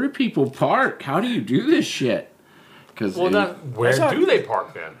lots. Where do people park? How do you do this shit? Where do they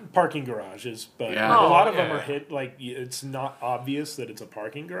park then? Parking garages, but Yeah. a lot of them Yeah. are hit. Like it's not obvious that it's a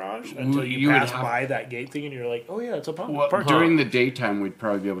parking garage until you would pass have- by that gate thing, and you're like, "Oh yeah, it's a parking." Well, garage. during the daytime, we'd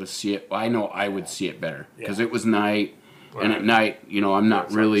probably be able to see it. Well, I know I would see it better because Yeah. it was night, and Right. at night, I'm not It's hard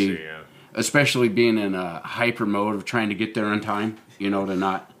to really, see, yeah. especially being in a hyper mode of trying to get there on time,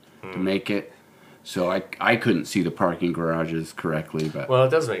 to make it. So I couldn't see the parking garages correctly, but Well, it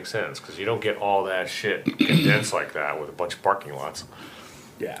does make sense because you don't get all that shit condensed like that with a bunch of parking lots.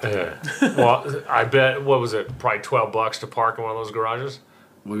 yeah. Well, I bet, what was it, probably $12 to park in one of those garages?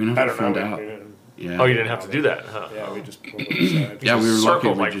 we I never don't found know. out. Yeah. Oh, you didn't have to do that, huh? Yeah, we just pulled it aside. Yeah, we were lucky.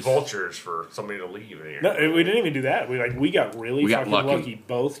 Circled We like just, vultures for somebody to leave in here. No, we didn't even do that. We got really We got fucking lucky. lucky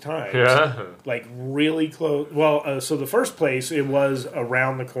both times. Yeah. Like really close. Well, so the first place it was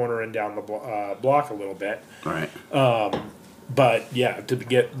around the corner and down the block a little bit. all right. But yeah, to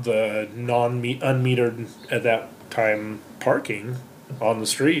get the unmetered at that time parking on the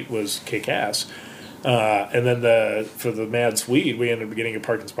street was kick ass. And then for the Mad Swede, we ended up getting a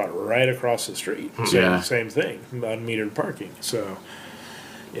parking spot right across the street. Same thing, unmetered parking. So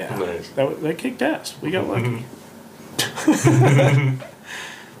yeah, Nice. that kicked ass. We got lucky.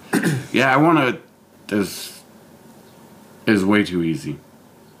 Yeah, I want to. This is way too easy.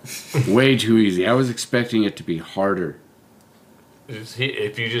 Way too easy. I was expecting it to be harder.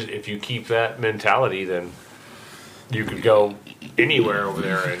 If you keep that mentality, then you could go anywhere over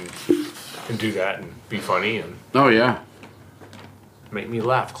there and do that and be funny and Oh yeah. make me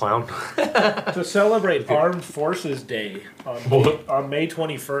laugh, clown. To celebrate Armed Forces Day on May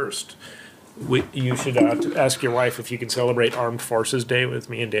 21st, you should ask your wife if you can celebrate Armed Forces Day with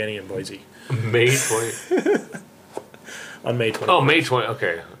me and Danny in Boise May 20. on May 21st. Oh, May 20.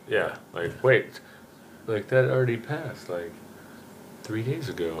 Okay, yeah. Like, wait, like that already passed like 3 days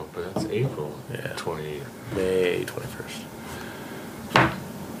ago, but that's April 20. May 21st.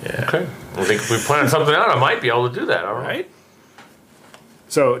 Yeah. Okay. I think if we plan something out, I might be able to do that. All right. Right?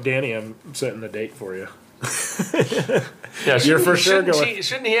 So, Danny, I'm setting the date for you. Yeah, You're for sure shouldn't going.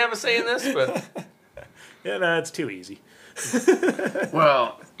 Shouldn't he have a say in this? But Yeah, no, it's too easy.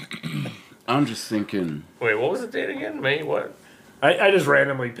 Well, I'm just thinking. wait, what was the date again? May what? I just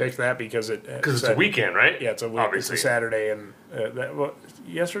randomly picked that because Because it's a weekend, right? Yeah, it's a week. Obviously. It's a Saturday, and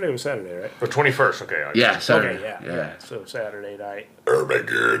yesterday was Saturday, right? The 21st. Okay. Yeah, Saturday. Okay, yeah. So Saturday night. Oh my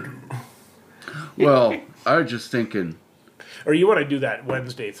god. Well, I was just thinking. Or you want to do that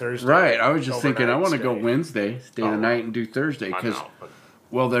Wednesday, Thursday? Right, I was just thinking. I overnight want to go stay. Wednesday, stay the night, and do Thursday I because. know. But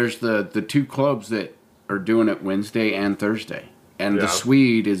Well, there's the two clubs that are doing it Wednesday and Thursday. And Yeah. the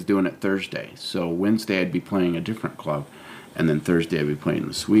Swede is doing it Thursday. So Wednesday I'd be playing a different club. And then Thursday I'd be playing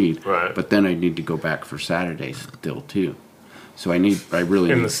the Swede. Right. But then I need to go back for Saturday still too. So I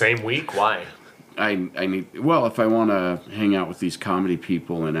really in need, the same week? Why? I need, well, if I want to hang out with these comedy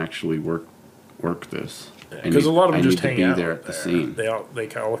people and actually work this. Because a lot of them I just need to hang be out there at the there. scene. They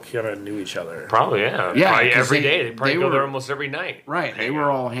all kind of knew each other. Probably, yeah. Yeah, Probably 'cause every they- day. They probably they go there were- almost every night. Right. They Hang were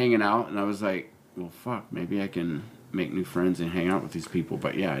out. all hanging out and I was like, well, fuck, maybe I can make new friends and hang out with these people.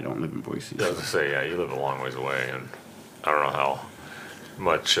 But yeah, I don't live in Boise. I was gonna say, yeah, you live a long ways away, and I don't know how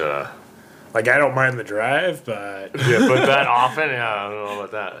much. Like, I don't mind the drive, but Yeah, but that often, yeah, I don't know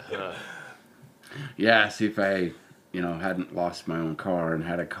about that. Yeah, see if I, hadn't lost my own car and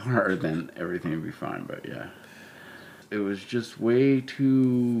had a car, then everything would be fine. But yeah, it was just way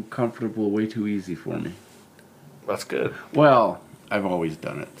too comfortable, way too easy for me. That's good. Well, I've always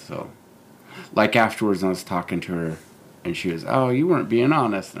done it. So, like afterwards, I was talking to her, and she was, "Oh, you weren't being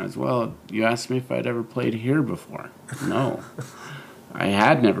honest." And I was, "Well, you asked me if I'd ever played here before." No, I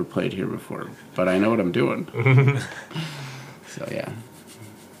had never played here before, but I know what I'm doing. So yeah.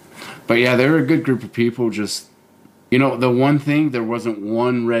 But yeah, they were a good group of people. Just, the one thing, there wasn't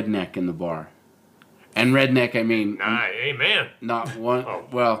one redneck in the bar. And redneck, I mean, Nah, amen. not one. Oh.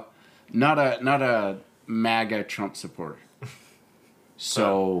 Well, not a MAGA Trump supporter.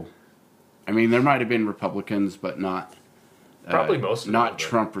 So, I mean, there might have been Republicans, but not. Probably most of them, Not but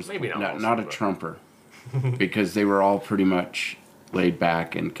Trumpers. maybe not most not of a them, Trumper, because they were all pretty much laid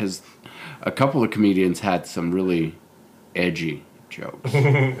back, and because a couple of comedians had some really edgy jokes.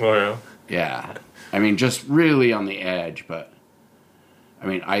 Oh yeah. Yeah. I mean, just really on the edge, but I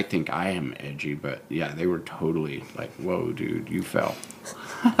mean, I think I am edgy, but yeah, they were totally like, whoa, dude, you fell.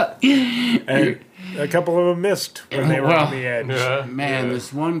 And a couple of them missed when they were Well, on the edge. Yeah. Man,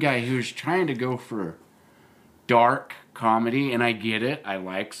 this one guy, he was trying to go for dark comedy, and I get it. I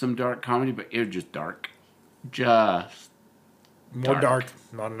like some dark comedy, but it was just dark. Just, More dark,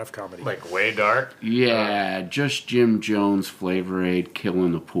 not enough comedy. Like way dark. yeah, just Jim Jones, Flavor Aid,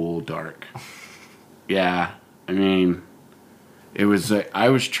 Killing the Pool, dark. Yeah, I mean, it was,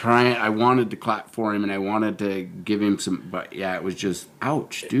 I wanted to clap for him, and I wanted to give him some, but yeah, it was just,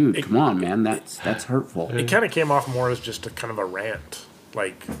 ouch, dude, come on, man, that's hurtful. It kind of came off more as just a kind of a rant,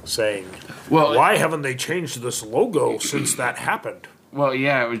 like saying, Well, why haven't they changed this logo since that happened? Well,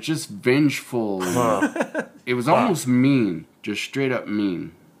 yeah, it was just vengeful. It was almost mean, just straight up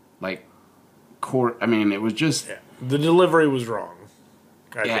mean. Like, I mean, it was just. Yeah. The delivery was wrong.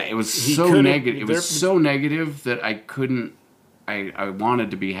 I Yeah, think. it was He so could've- negative. It there- was so negative that I couldn't. I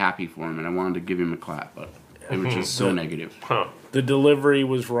wanted to be happy for him and I wanted to give him a clap, but it was just so negative. Huh. The delivery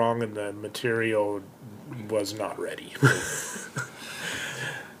was wrong and the material was not ready.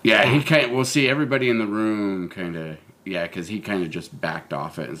 Yeah, he kind of. Well, see, everybody in the room kind of. Yeah, because he kind of just backed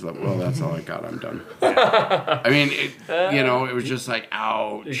off it and was like, well, that's all I got. I'm done. I mean, it was just like,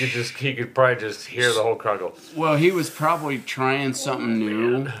 ouch. He could probably just hear the whole crowd go. Well, he was probably trying something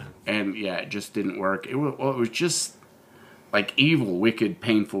new, and yeah, it just didn't work. It was just like evil, wicked,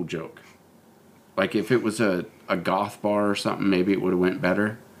 painful joke. Like if it was a goth bar or something, maybe it would have went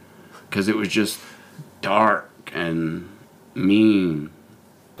better, because it was just dark and mean.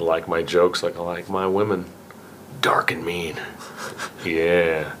 I like my jokes like I like my women. Dark and mean.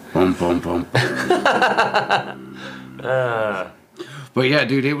 Yeah. Boom, boom, boom. But yeah,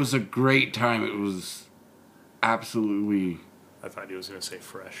 dude, it was a great time. It was absolutely. I thought he was going to say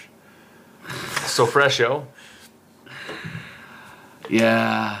fresh. So fresh, yo.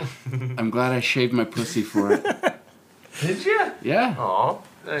 Yeah. I'm glad I shaved my pussy for it. Did you? Yeah. Aw,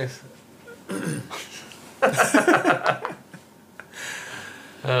 nice.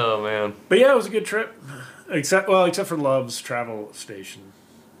 Oh man. But yeah, it was a good trip. Except for Love's travel station.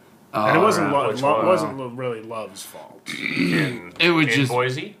 And it wasn't which one? wasn't really Love's fault. It was In just.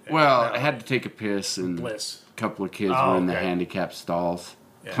 Boise? Well, I had to take a piss, and Bliss. a couple of kids Oh, were in the okay. handicapped stalls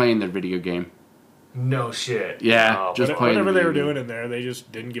Yeah. playing their video game. No shit. Yeah, Oh, just but- playing Whatever the they were video doing in there, they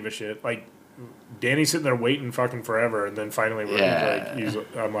just didn't give a shit. Like, Danny's sitting there waiting fucking forever, and then finally, Yeah.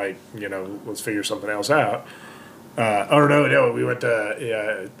 I'm like, let's figure something else out. No, we went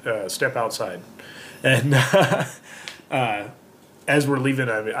to Step Outside. And as we're leaving,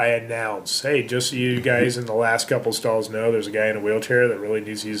 I announce, hey, just so you guys in the last couple stalls know, there's a guy in a wheelchair that really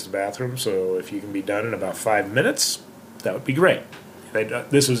needs to use the bathroom, so if you can be done in about 5 minutes, that would be great.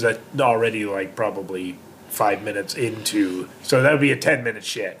 This was already like probably 5 minutes into, so that would be a 10-minute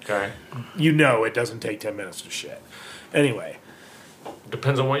shit. Okay. It doesn't take 10 minutes to shit. Anyway,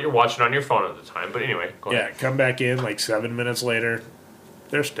 Depends on what you're watching on your phone at the time. But anyway, go ahead. yeah, come back in like 7 minutes later,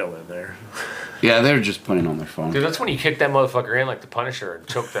 they're still in there. Yeah, they were just playing on their phone. Dude, that's when you kick that motherfucker in like the Punisher and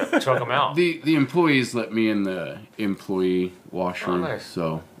choke him out. The employees let me in the employee washroom, Oh, nice.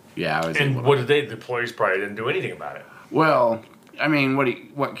 so yeah, I was. And able what to, did they? The employees probably didn't do anything about it. Well, I mean,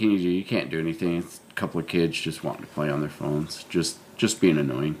 what can you do? You can't do anything. It's a couple of kids just wanting to play on their phones, just being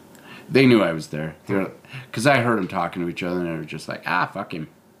annoying. They knew I was there, because I heard them talking to each other, and they were just like, fuck him.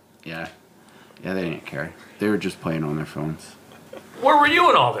 Yeah, they didn't care. They were just playing on their phones. Where were you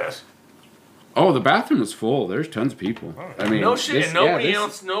in all this? Oh, the bathroom was full. There's tons of people. I mean, No shit. this- And nobody yeah, this-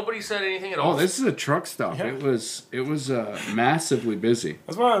 else. Nobody said anything at all. Oh, this is a truck stop. Yeah. It was massively busy.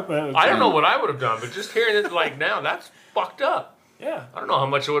 That's why I don't know what I would have done, but just hearing it like now, that's fucked up. Yeah. I don't know how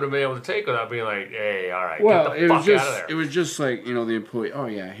much I would have been able to take without being like, hey, all right, Well, get the it fuck was just out of there. it was just like, the employee. Oh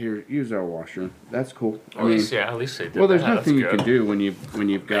yeah, here, use our washroom. That's cool. At least they did. well, there's that. nothing you That's can do when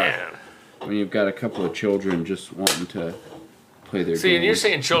you've got Man. a couple of children just wanting to play their See, game. and you're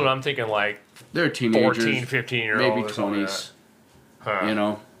saying children, I'm thinking like they're teenagers, 14, 15-year-olds. maybe or something like 20s. that.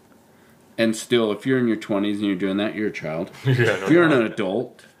 Huh. And still, if you're in your 20s and you're doing that, you're a child. Yeah, no If you're doubt. an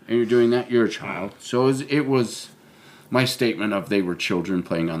adult and you're doing that, you're a child. So it was my statement of they were children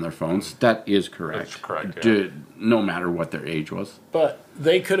playing on their phones. That is correct. That's correct, yeah. No matter what their age was. But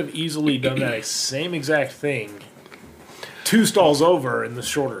they could have easily done that same exact thing 2 stalls over in the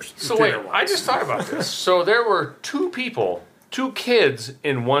shorter. So wait, thinner I ones. just thought about this. So there were 2 kids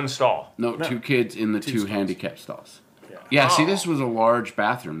in one stall. No, No. 2 kids in the 2 stalls. handicapped stalls. Yeah. Yeah, see, Oh. this was a large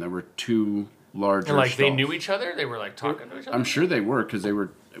bathroom. There were 2 larger And they stalls. knew each other? They were like talking to each other? I'm sure they were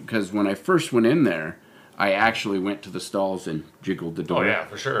because when I first went in there, I actually went to the stalls and jiggled the door. Oh, yeah,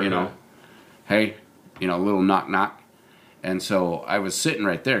 for sure. You know, hey, you know, a little knock knock. And so I was sitting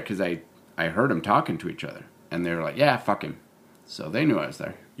right there because I heard them talking to each other. And they were like, yeah, fuck him. So they knew I was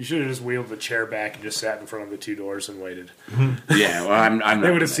there. You should have just wheeled the chair back and just sat in front of the 2 doors and waited. Yeah, well, I'm They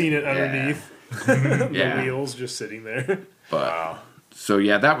would have seen it underneath the Yeah. wheels just sitting there. But, so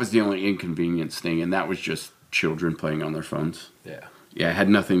yeah, that was the only inconvenience thing. And that was just children playing on their phones. Yeah. Yeah, it had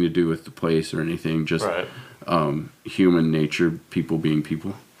nothing to do with the place or anything. Just human nature, people being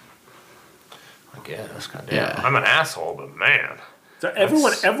people. I guess, goddamn. Yeah. I'm an asshole, but man. So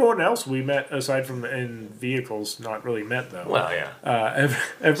everyone else we met, aside from in vehicles, not really met though. Well, yeah.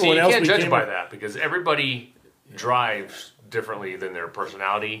 Everyone See, you else can't we judge came by that because everybody drives differently than their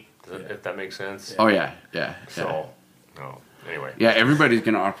personality, if that makes sense. Oh, yeah, yeah. So, no. Anyway. Yeah, everybody's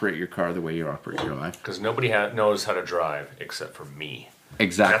going to operate your car the way you operate your life. Because nobody knows how to drive except for me.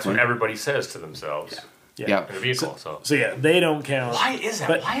 Exactly. That's what everybody says to themselves Yeah. in a vehicle. So yeah, they don't count. why is that?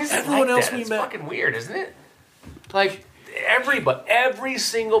 But Why is it everyone like else that? we It's met- fucking weird, isn't it? Like every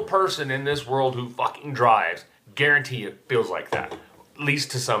single person in this world who fucking drives, guarantee it feels like that, at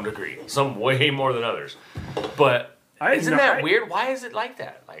least to some degree. Some way more than others. But isn't that weird? Why is it like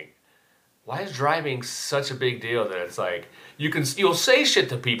that? Like, why is driving such a big deal that it's like you'll say shit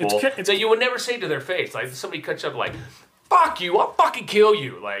to people that you would never say to their face? Like somebody cuts you up like, "Fuck you! I'll fucking kill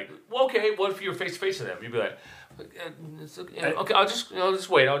you!" Like, well, okay, what if you were face to face with them? You'd be like, "Okay, I'll just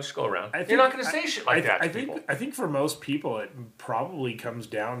wait. I'll just go around." You're not going to say shit like that to people. I think for most people, it probably comes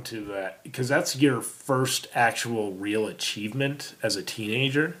down to that because that's your first actual real achievement as a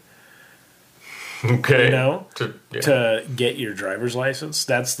teenager. Okay. You know, to get your driver's license.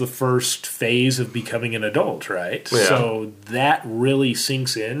 That's the first phase of becoming an adult, right? Yeah. So that really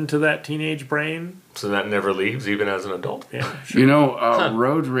sinks into that teenage brain. So that never leaves, even as an adult. Yeah, sure. You know,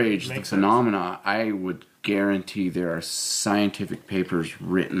 road rage, the Makes phenomena, I would guarantee there are scientific papers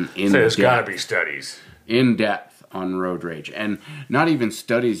written So there's got to be studies. in depth on road rage. And not even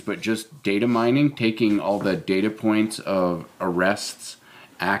studies, but just data mining, taking all the data points of arrests,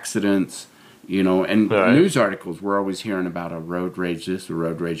 accidents, you know, and news articles. We're always hearing about a road rage this, a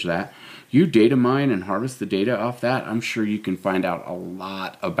road rage that. You data mine and harvest the data off that, I'm sure you can find out a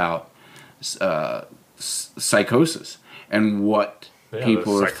lot about psychosis and what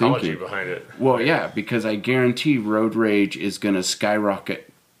people the are psychology thinking behind it. Well, yeah, because I guarantee road rage is going to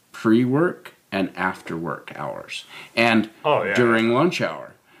skyrocket pre-work and after work hours, and during lunch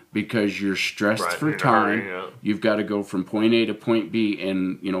hour, because you're stressed for time. You've got to go from point A to point B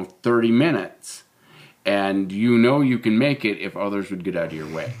in 30 minutes, and you can make it if others would get out of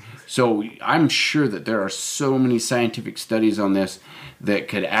your way. So I'm sure that there are so many scientific studies on this that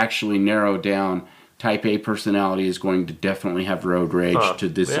could actually narrow down type A personality is going to definitely have road rage to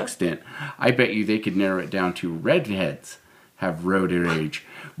this extent. I bet you they could narrow it down to redheads have road rage.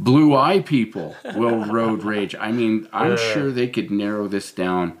 Blue eye people will road rage. I mean, I'm sure they could narrow this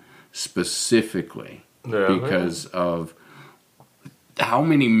down specifically because of how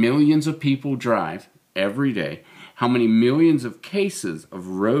many millions of people drive every day, how many millions of cases of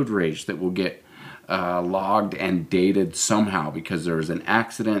road rage that will get logged and dated somehow because there was an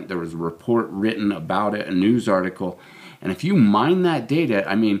accident, there was a report written about it, a news article. And if you mine that data,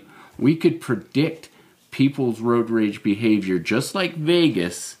 I mean, we could predict people's road rage behavior just like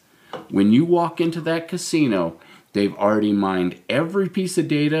Vegas. When you walk into that casino, they've already mined every piece of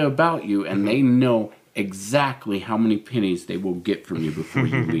data about you, and they know exactly how many pennies they will get from you before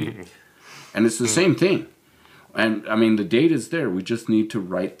you leave. And it's the same thing. And, I mean, the data's there. We just need to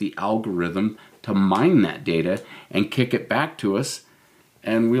write the algorithm to mine that data and kick it back to us,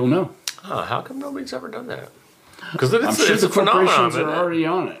 and we'll know. Oh, how come nobody's ever done that? Because I'm sure it's the a phenomenon. corporations are already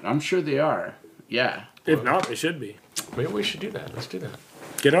on it. I'm sure they are. Yeah. If not, they should be. Maybe we should do that. Let's do that.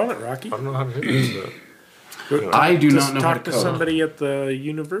 Get on it, Rocky. I don't know how to do this, but I do not know how to talk to code. somebody at the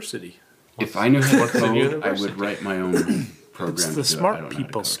university. If I knew how to the code, I university? would write my own program. It's to do the it. I Smart don't know how to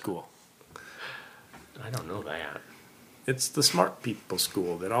People code. School. I don't know that. It's the Smart People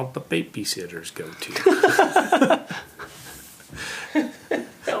School that all the babysitters go to.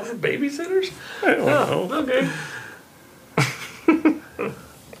 Hell, for babysitters? I don't know. Okay.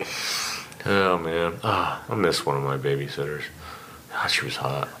 Oh, man. I miss one of my babysitters. God, she was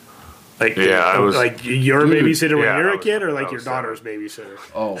hot. Like, I was- like your babysitter when Yeah, you're I a was- kid, or I like your was daughter's babysitter?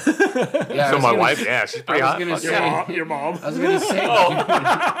 Oh. Yeah, So my wife, yeah, she's pretty hot. gonna Fuck say- yeah. Your mom. I was going to say,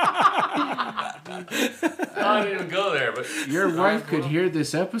 I didn't even go there, but your wife could hear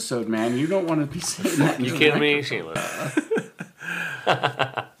this episode, man. You don't want to be saying that. you kidding me? She ain't listening.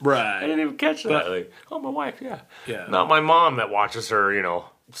 I Right. didn't even catch that. Like, oh, my wife, yeah. Yeah. Not my mom that watches her,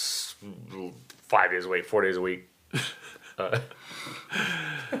 5 days a week, 4 days a week.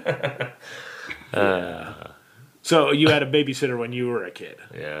 So you had a babysitter when you were a kid.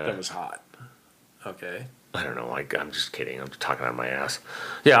 Yeah. That was hot. Okay. I don't know. I'm just kidding. I'm talking out of my ass.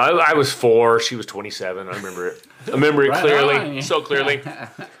 Yeah, I was 4. She was 27. I remember it. I remember it Right clearly. on. So clearly.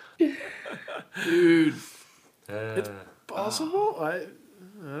 Dude. Possible?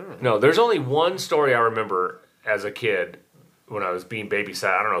 No, there's only one story I remember as a kid when I was being babysat.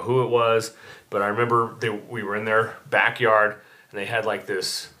 I don't know who it was, but I remember we were in their backyard and they had like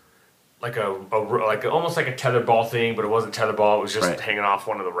this, like almost like a tetherball thing, but it wasn't tetherball. It was just hanging off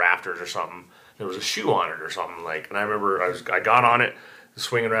one of the rafters or something. There was a shoe on it or something and I remember I got on it,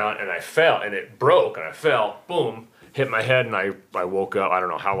 swinging around, and I fell and it broke and I fell, boom, hit my head and I woke up. I don't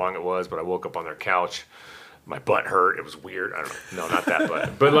know how long it was, but I woke up on their couch. My butt hurt. It was weird. I don't know. No, not that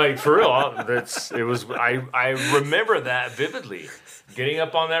butt. But like for real, it was. I remember that vividly. Getting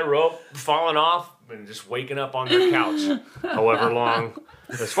up on that rope, falling off, and just waking up on their couch. However long.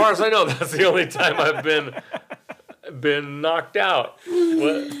 As far as I know, that's the only time I've been knocked out.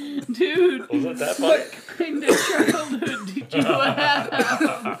 What? Dude. Was it that funny? What kind of childhood did you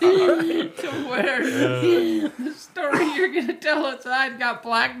have to where the story you're going to tell us I got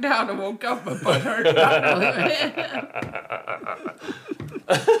blacked out and woke up and my butt hurt?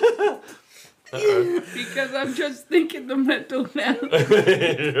 Because I'm just thinking the mental now.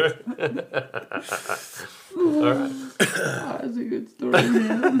 All right. Oh, that's a good story,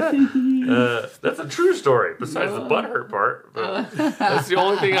 man. That's a true story, besides the butt hurt part. But that's the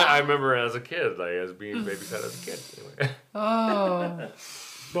only thing I remember as a kid, like as being babysat as a kid. Anyway. Oh.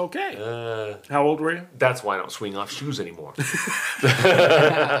 Okay. How old were you? That's why I don't swing off shoes anymore. Oh,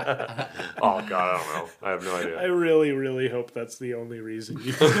 God, I don't know. I have no idea. I really, really hope that's the only reason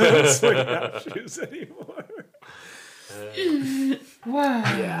you don't swing out shoes anymore. Wow.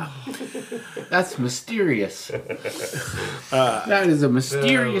 Yeah. That's mysterious. That is a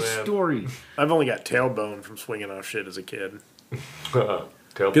mysterious story. I've only got tailbone from swinging off shit as a kid. Because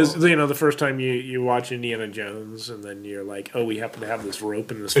Because, the first time you watch Indiana Jones and then you're like, oh, we happen to have this rope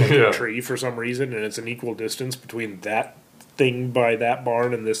in this fucking tree for some reason and it's an equal distance between that thing by that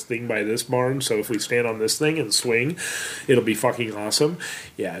barn and this thing by this barn. So if we stand on this thing and swing, it'll be fucking awesome.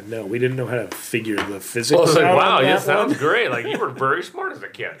 Yeah, no, we didn't know how to figure the physics I was like, out wow, on yeah, that sounds one. great. Like, you were very smart as a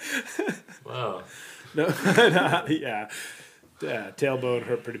kid. Wow. No, yeah. Tailbone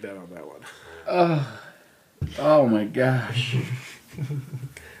hurt pretty bad on that one. Oh my gosh.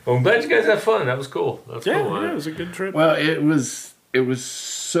 Well, I'm glad you guys had fun. That was cool. That's cool. Yeah, it was a good trip. Well, it was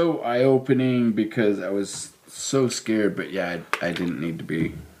so eye-opening because I was so scared, but yeah, I didn't need to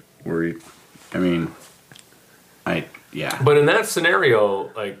be worried. I mean, yeah. But in that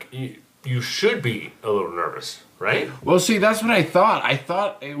scenario, like, you should be a little nervous, right? Well, see, that's what I thought. I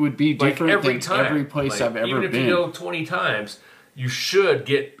thought it would be Like different every than time. every place Like, I've ever even if been. you go 20 times, you should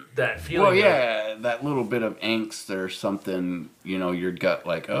get that feeling. Well, yeah, that little bit of angst or something, your gut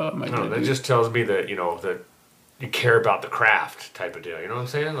like, oh, my No, God. that just tells me that, that you care about the craft type of deal. You know what I'm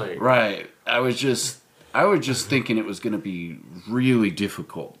saying? Like, Right. I was just thinking it was going to be really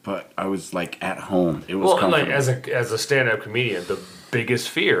difficult, but I was like at home. It was well, and like comfortable. as a stand-up comedian, the biggest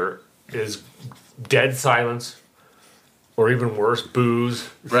fear is dead silence, or even worse, booze.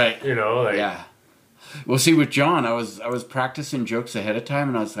 Right. Yeah. Well, see, with John, I was practicing jokes ahead of time,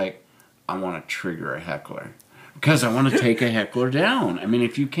 and I was like, I want to trigger a heckler because I want to take a heckler down. I mean,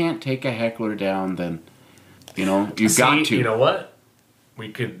 if you can't take a heckler down, then you've got to. You know what? We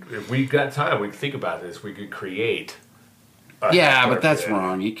could, if we got time, we could think about this. We could create. Yeah, heckler but that's pit.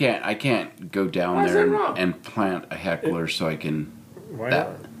 wrong. You can't. I can't go down Why is there that wrong? and plant a heckler so I can. Why that-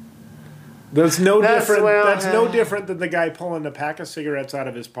 not? That's no different. well, That's no different than the guy pulling a pack of cigarettes out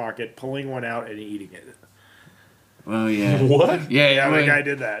of his pocket, pulling one out, and eating it. Well, yeah. What? Yeah, Yeah, I the mean, guy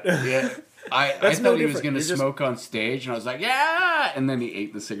did that. yeah. I That's thought no he was different. going to You're just- smoke on stage, and I was like, yeah! And then he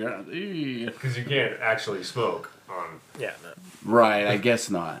ate the cigarette. I was like, "Ew." Because you can't actually smoke on. Yeah, no. Right, I guess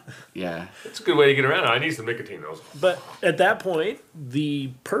not. Yeah. It's a good way to get around it. I need some nicotine, though. But at that point,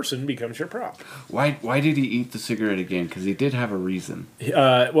 the person becomes your prop. Why did he eat the cigarette again? Because he did have a reason.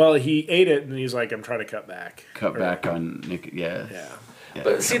 Well, he ate it, and he's like, "I'm trying to cut back." Cut back on Nick. Yeah. Yeah.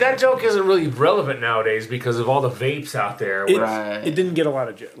 But see, that joke isn't really relevant nowadays because of all the vapes out there. It, Right. it didn't get a lot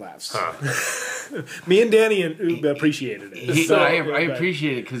of laughs. Huh. Me and Danny appreciated it. He, So- I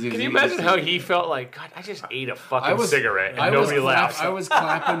appreciate it because Can you imagine how he felt like, God, I just ate a fucking cigarette and nobody laughs? I was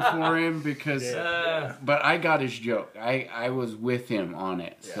clapping for him because, Yeah. but I got his joke. I was with him on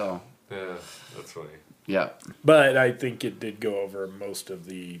it. So Yeah, that's funny. Yeah. But I think it did go over most of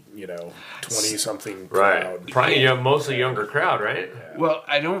the 20-something Right. crowd. Probably mostly younger crowd, right? Well,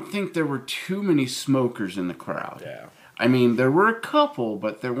 I don't think there were too many smokers in the crowd. Yeah. I mean, there were a couple,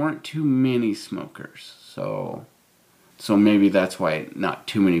 but there weren't too many smokers. So maybe that's why not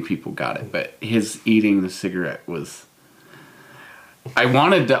too many people got it. But his eating the cigarette was... I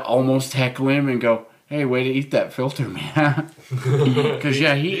wanted to almost heckle him and go, "Hey, way to eat that filter, man." Because, he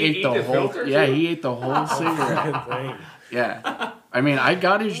ate the whole... filter, Yeah, too? he ate the whole cigarette. Thing. Yeah. I mean, I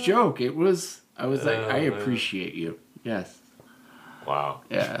got his joke. It was... I was like, I appreciate you. Yes. Wow.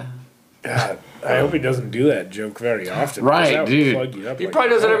 Yeah. God, I hope he doesn't do that joke very often. Right, because that would dude. plug you up He like probably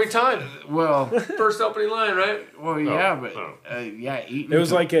does it a every wolf. time. Well... First opening line, right? Well, yeah, Oh, but oh. eating. It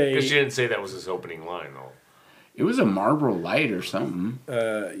was like Because you a. didn't say that was his opening line, though. It was a Marlboro Light or something.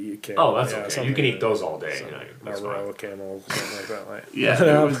 You can. Oh, that's okay. something You can eat like those all day. that. You know, that's Marlboro fine. Camel, something like that. Like. Yeah,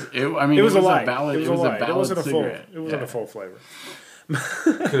 it was. I mean, It was a light. ballad. It was a light. It wasn't a full. cigarette. It wasn't Yeah. a full flavor.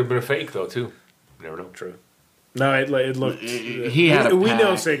 Could have been a fake, though, too. You never know. True. No, it looked. He had a We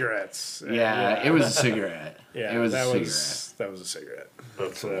know pack. cigarettes. Yeah, it was a cigarette. Yeah, it was that a was cigarette. that was a cigarette.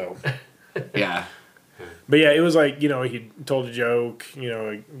 That's So, Yeah, but yeah, it was like he told a joke.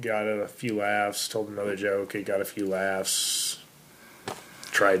 It got a few laughs. Told another joke. It got a few laughs.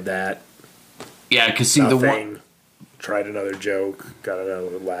 Tried that. yeah. Because see, the Nothing. one. Tried another joke. Got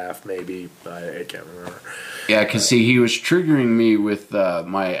another laugh. Maybe I can't remember. Yeah, because see, he was triggering me with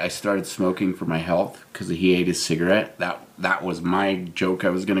I started smoking for my health because he ate his cigarette. That was my joke I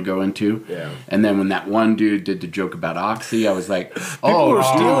was going to go into. Yeah. And then when that one dude did the joke about Oxy, I was like, People oh, were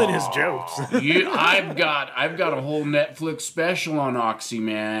stealing his jokes. I've got a whole Netflix special on Oxy,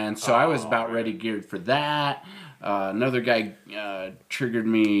 man. So I was about ready geared for that. Another guy triggered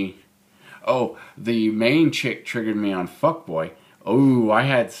me. Oh, the main chick triggered me on Fuckboy. Oh, I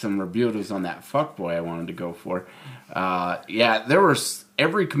had some rebuttals on that Fuckboy I wanted to go for. Yeah, there was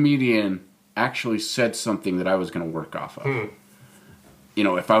every comedian actually said something that I was going to work off of.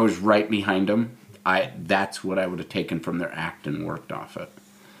 If I was right behind them, that's what I would have taken from their act and worked off it.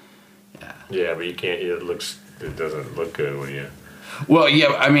 Yeah, but you can't. It doesn't look good when you. Well, yeah,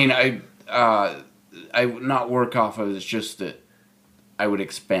 I mean, I would not work off of it. It's just that I would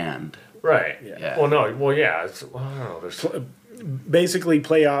expand. Right. Yeah. Well, no. Well, yeah. I don't know. There's. Basically,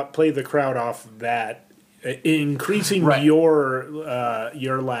 play the crowd off that, increasing Right.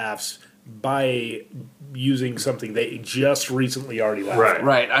 your laughs by using something they just recently already laughed. Right. at.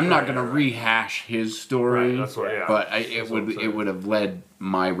 Right, I'm not going to rehash his story, Right, that's what- yeah. but That's what I'm saying. it would have led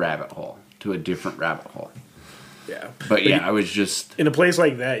my rabbit hole to a different rabbit hole. Yeah. But yeah, I was just In a place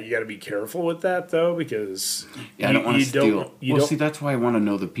like that, you got to be careful with that though, because I don't want to steal. You Well, don't. see, that's why I want to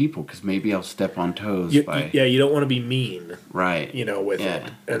know the people because maybe I'll step on toes You, by yeah, you don't want to be mean, right. with Yeah.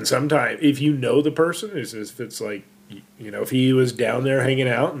 it. And sometimes, if you know the person, if it's like, if he was down there hanging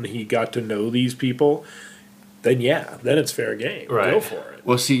out and he got to know these people, then it's fair game. Right. Go for it.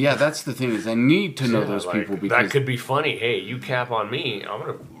 Well, see, yeah, that's the thing is I need to know Yeah, those like, people because that could be funny. Hey, you cap on me, I'm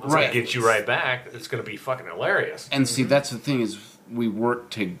gonna Right. get you right back. It's gonna be fucking hilarious. and see that's the thing is we work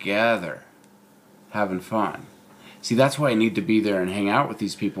together, having fun. See, that's why I need to be there and hang out with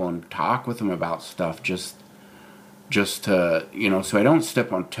these people and talk with them about stuff just to so I don't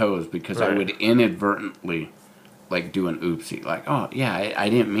step on toes because I Right. would inadvertently like do an oopsie like oh yeah I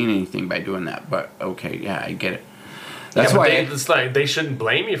didn't mean anything by doing that but okay yeah I get it. That's yeah, why it's like they shouldn't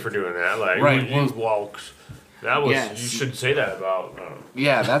blame you for doing that. Like, Right, that was Yes. you shouldn't say that about.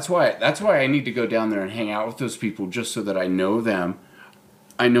 yeah that's why I need to go down there and hang out with those people just so that I know them.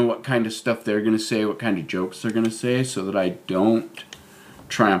 I know what kind of stuff they're going to say, what kind of jokes they're going to say, so that I don't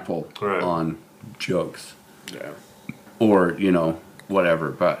trample Right. on jokes. Yeah. Or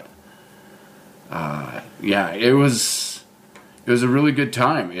whatever, but yeah, it was a really good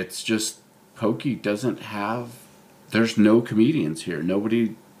time. It's just Pokey doesn't have there's no comedians here.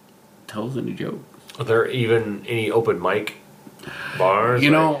 Nobody tells any jokes. Are there even any open mic bars?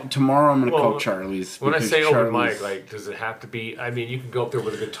 Tomorrow I'm gonna Well, call Charlie's. When I because say open Charlie's- mic, like, does it have to be? I mean, you can go up there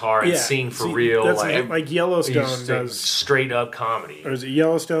with a guitar and Yeah, sing for see, real, that's like Yellowstone you sing does. straight up comedy. Or is it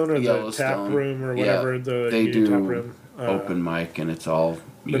Yellowstone or the Yellowstone. tap room or Yeah, whatever the they union do tap room? open mic and it's all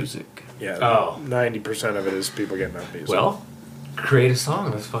music. Yeah. Oh. 90% of it is people getting up music. Well, create a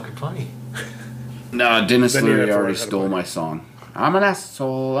song that's fucking funny. No, Dennis Then you have Leary to already learn how to stole play. my song. I'm an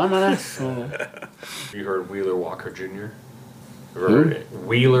asshole. I'm an asshole. You heard Wheeler Walker Jr.? Ever Who? heard it?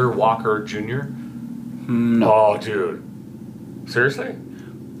 Wheeler Walker Jr.? No. Oh, dude. Seriously?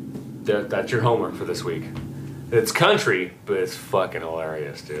 That's your homework for this week. It's country, but it's fucking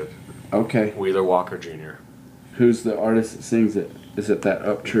hilarious, dude. Okay. Wheeler Walker Jr. Who's the artist that sings it? Is it that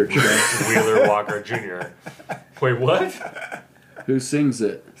Upchurch guy? Wheeler Walker Jr. Wait, what? Who sings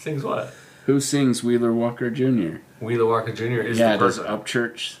it? Sings what? Who sings Wheeler Walker Jr.? Wheeler Walker Jr. is Yeah, the does person.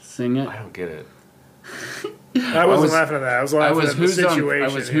 Upchurch sing it? I don't get it. I wasn't laughing at that. I was laughing at the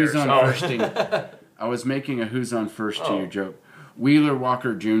situation. I was who's on here, firsting. I was making a who's on first to your joke. Wheeler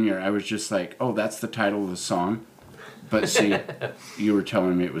Walker Jr. I was just like, oh, that's the title of the song. But see, you were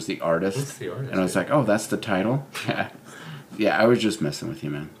telling me it was the artist. It's the artist, And I was like, oh, that's the title? Yeah. Yeah, I was just messing with you,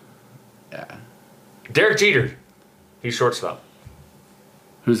 man. Yeah. Derek Jeter. He's shortstop.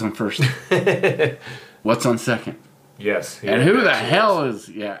 Who's on first? What's on second? Yes. And who the hell is...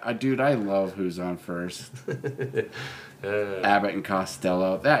 Yeah, dude, I love who's on first. Abbott and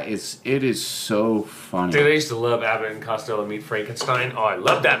Costello. It is so funny. Dude, I used to love Abbott and Costello Meet Frankenstein. Oh, I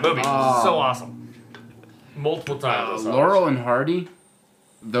love that movie. Oh. So awesome. Multiple times. I saw it. Laurel and Hardy,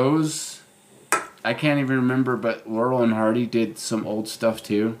 those... I can't even remember, but Laurel and Hardy did some old stuff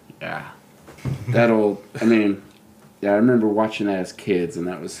too. Yeah. That old... I mean... Yeah, I remember watching that as kids, and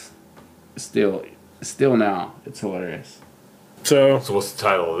that was still now. It's hilarious. So So what's the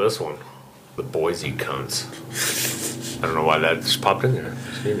title of this one? The Boys Eat Cunts. I don't know why that just popped in there.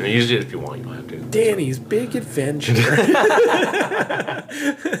 Use it if you want. You don't have to. Danny's Big Adventure.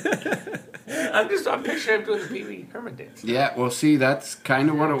 I'm picturing him doing the Pee Wee Herman dance. Yeah, well, see, that's kind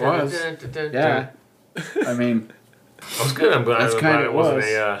of what it was. Yeah. I mean... That was good. I'm glad, That's I'm glad kinda it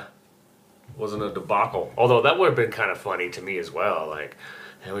wasn't a debacle. Although that would have been kind of funny to me as well. Like,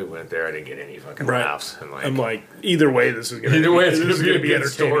 hey, we went there, I didn't get any fucking Right. laughs. And like, I'm like, either way, this is gonna Either way, it's this gonna is be a good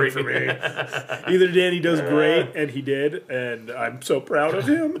story. entertaining for me. Either Danny does great, and he did, and I'm so proud of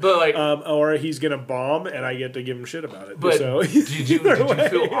him. But, like- or he's gonna bomb, and I get to give him shit about it. But so, did you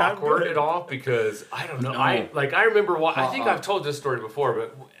feel I'm awkward good. at all? Because I don't know. No. I remember. I think I've told this story before,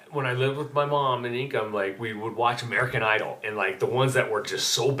 but when I lived with my mom in Ingham, like we would watch American Idol, and like the ones that were just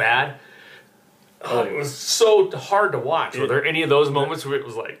so bad. Oh, it was so hard to watch. Were there any of those moments where it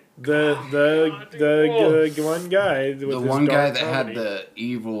was like The one guy with The his one guy dark that comedy. had the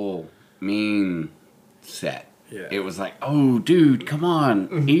evil, mean set. Yeah. It was like, oh, dude, come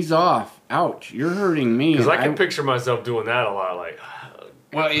on. He's off. Ouch, you're hurting me. because I And can picture myself doing that a lot. Like,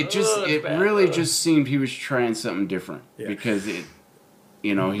 Well, it it's bad. really just seemed he was trying something different. Yeah. Because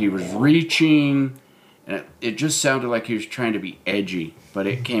he was reaching, and it just sounded like he was trying to be edgy, but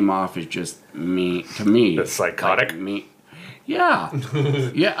it came off as just me, to me. That's psychotic? like me. Yeah.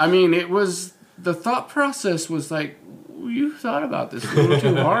 Yeah, I mean, the thought process was like, you thought about this a little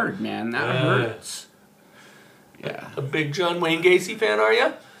too hard, man. That hurts. Yeah. a big John Wayne Gacy fan, are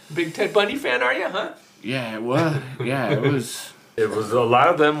you? Big Ted Bundy fan, are you? Huh? Yeah, it was. Yeah, it was. It was a lot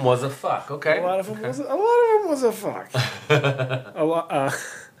of them was a fuck. Okay. A lot of them was a fuck. A lot,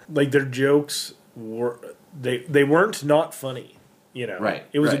 like their jokes were they weren't not funny. You know, Right,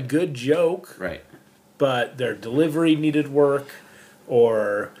 It was a right. good joke, Right. but their delivery needed work,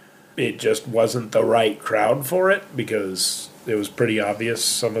 or it just wasn't the right crowd for it because it was pretty obvious.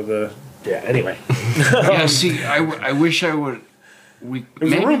 Some of the Anyway, Yeah, see, I wish I would. it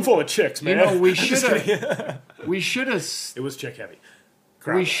was a room full of chicks, man. You know, we I'm just should have. kidding. We should have. It was chick heavy.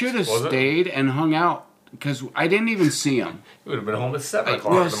 We should have Was it? stayed and hung out because I didn't even see him. You would have been home at 7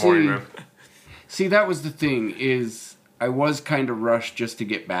 o'clock Well, in the morning, see- man. See, that was the thing is I was kind of rushed just to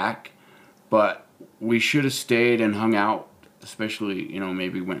get back, but we should have stayed and hung out. Especially,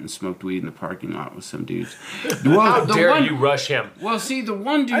 maybe went and smoked weed in the parking lot with some dudes. Well, How dare you rush him? Well, see, the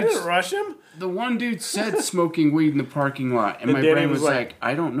one I dude. didn't rush him. The one dude said smoking weed in the parking lot, and my Danny brain was was like- like,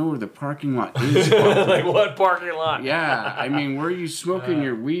 I don't know where the parking lot is. Like what parking lot? Yeah, I mean, where are you smoking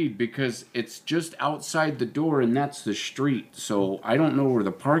your weed? Because it's just outside the door, and that's the street. So I don't know where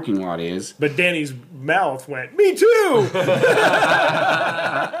the parking lot is. But Danny's mouth went, "Me too."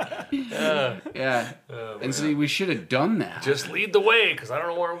 Yeah, and see, we should have done that. Just lead the way, because I don't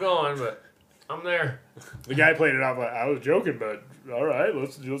know where I'm going, but I'm there. The guy played it off like I was joking, but all right,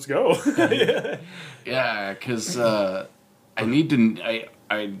 let's go. Yeah, because I need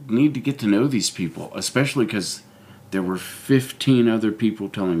to get to know these people, especially because there were 15 other people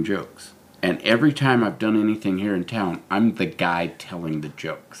telling jokes, and every time I've done anything here in town, I'm the guy telling the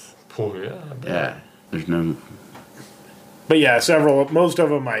jokes. Oh, yeah. Yeah, there's no. But yeah, most of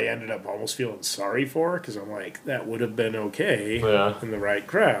them I ended up almost feeling sorry for because I'm like, that would have been okay Yeah. in the right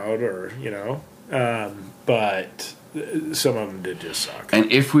crowd, or but some of them did just suck.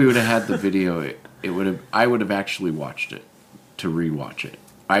 And if we would have had the video, I would have actually watched it to rewatch it.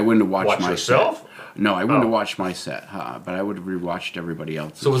 I wouldn't have watched Watch my yourself? set. No, I wouldn't Oh. have watched my set, but I would have rewatched everybody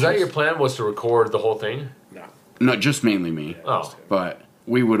else. So was that your plan, was to record the whole thing? No, No, just mainly me. Oh. But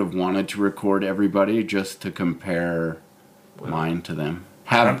we would have wanted to record everybody just to compare mine to them.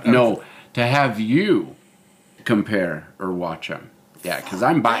 To have you compare or watch them. Yeah, because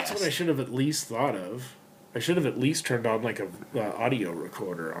I'm biased. That's what I should have at least thought of. I should have at least turned on like a audio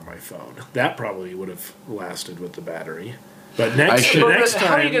recorder on my phone. That probably would have lasted with the battery. But next time,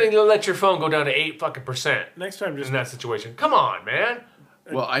 how are you going to let your phone go down to 8%? Next time, just in that situation. Come on, man.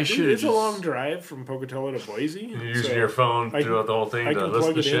 Well, I should. It's a long drive from Pocatello to Boise. You're using your phone throughout the whole thing. I can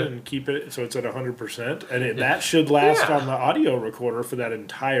plug it in and keep it so it's at 100%, and that should last on the audio recorder for that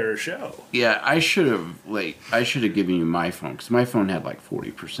entire show. Yeah, I should have given you my phone because my phone had like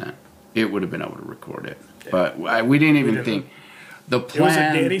 40%. It would have been able to record it, but we didn't even think. The plan. It was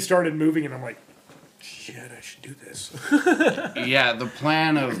like Danny started moving, and I'm like, shit, I should do this. Yeah, the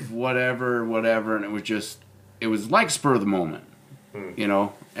plan of whatever, and it was like spur of the moment. You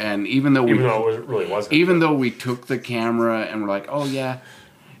know, and even though it really wasn't. Even though we took the camera and we're like, oh yeah,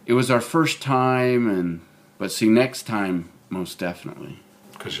 it was our first time, but see, next time, most definitely.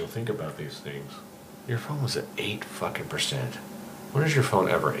 Because you'll think about these things. Your phone was at 8%. When is your phone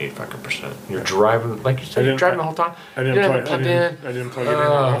ever 8%? You're driving, like you said, you're driving the whole time. I didn't plug it in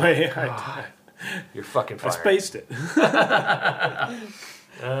all the way. You're fucking fired. I spaced it.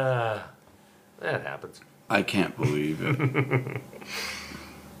 That happens. I can't believe it.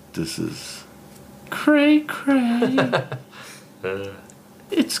 This is cray.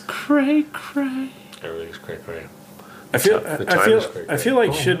 It's cray. Everything's cray. I feel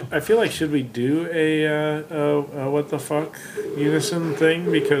like should we do a what the fuck unison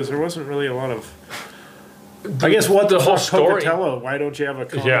thing, because there wasn't really a lot of. I guess what the whole story. Pocatello, why don't you have a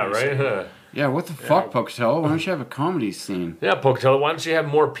comedy? Yeah, right. Scene? Yeah, what the fuck, Pocatello? Why don't you have a comedy scene? Yeah, Pocatello, why don't you have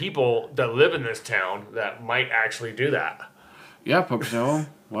more people that live in this town that might actually do that? Yeah, Pocatello.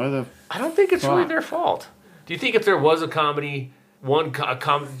 I don't think it's really their fault. Do you think if there was a comedy, do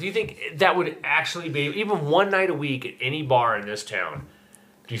you think that would actually be, even one night a week at any bar in this town,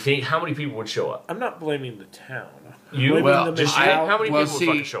 do you think how many people would show up? I'm not blaming the town. How many people would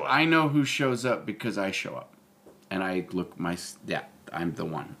fucking show up? I know who shows up because I show up. And I look I'm the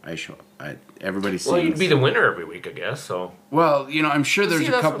one. I show up. Everybody sees. Well, you'd be the winner every week, I guess. So. Well, I'm sure there's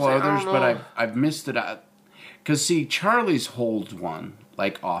a couple others, but I've missed it out. Because see, Charlie's holds one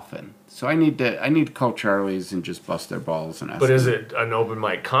like often, so I need to call Charlie's and just bust their balls and ask. But is it an open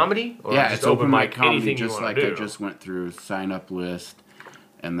mic comedy? Or yeah, it's open mic comedy, just like I just went through sign up list,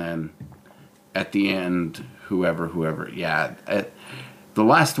 and then at the end, whoever. Yeah, the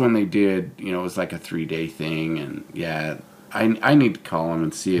last one they did, it was like a 3-day thing, and yeah. I need to call them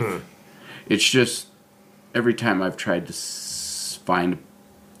and see if it's just every time I've tried to find a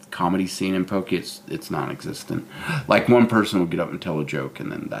comedy scene in Pokey, it's non-existent. Like one person will get up and tell a joke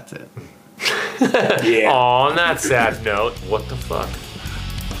and then that's it. Yeah. On that sad note, what the fuck?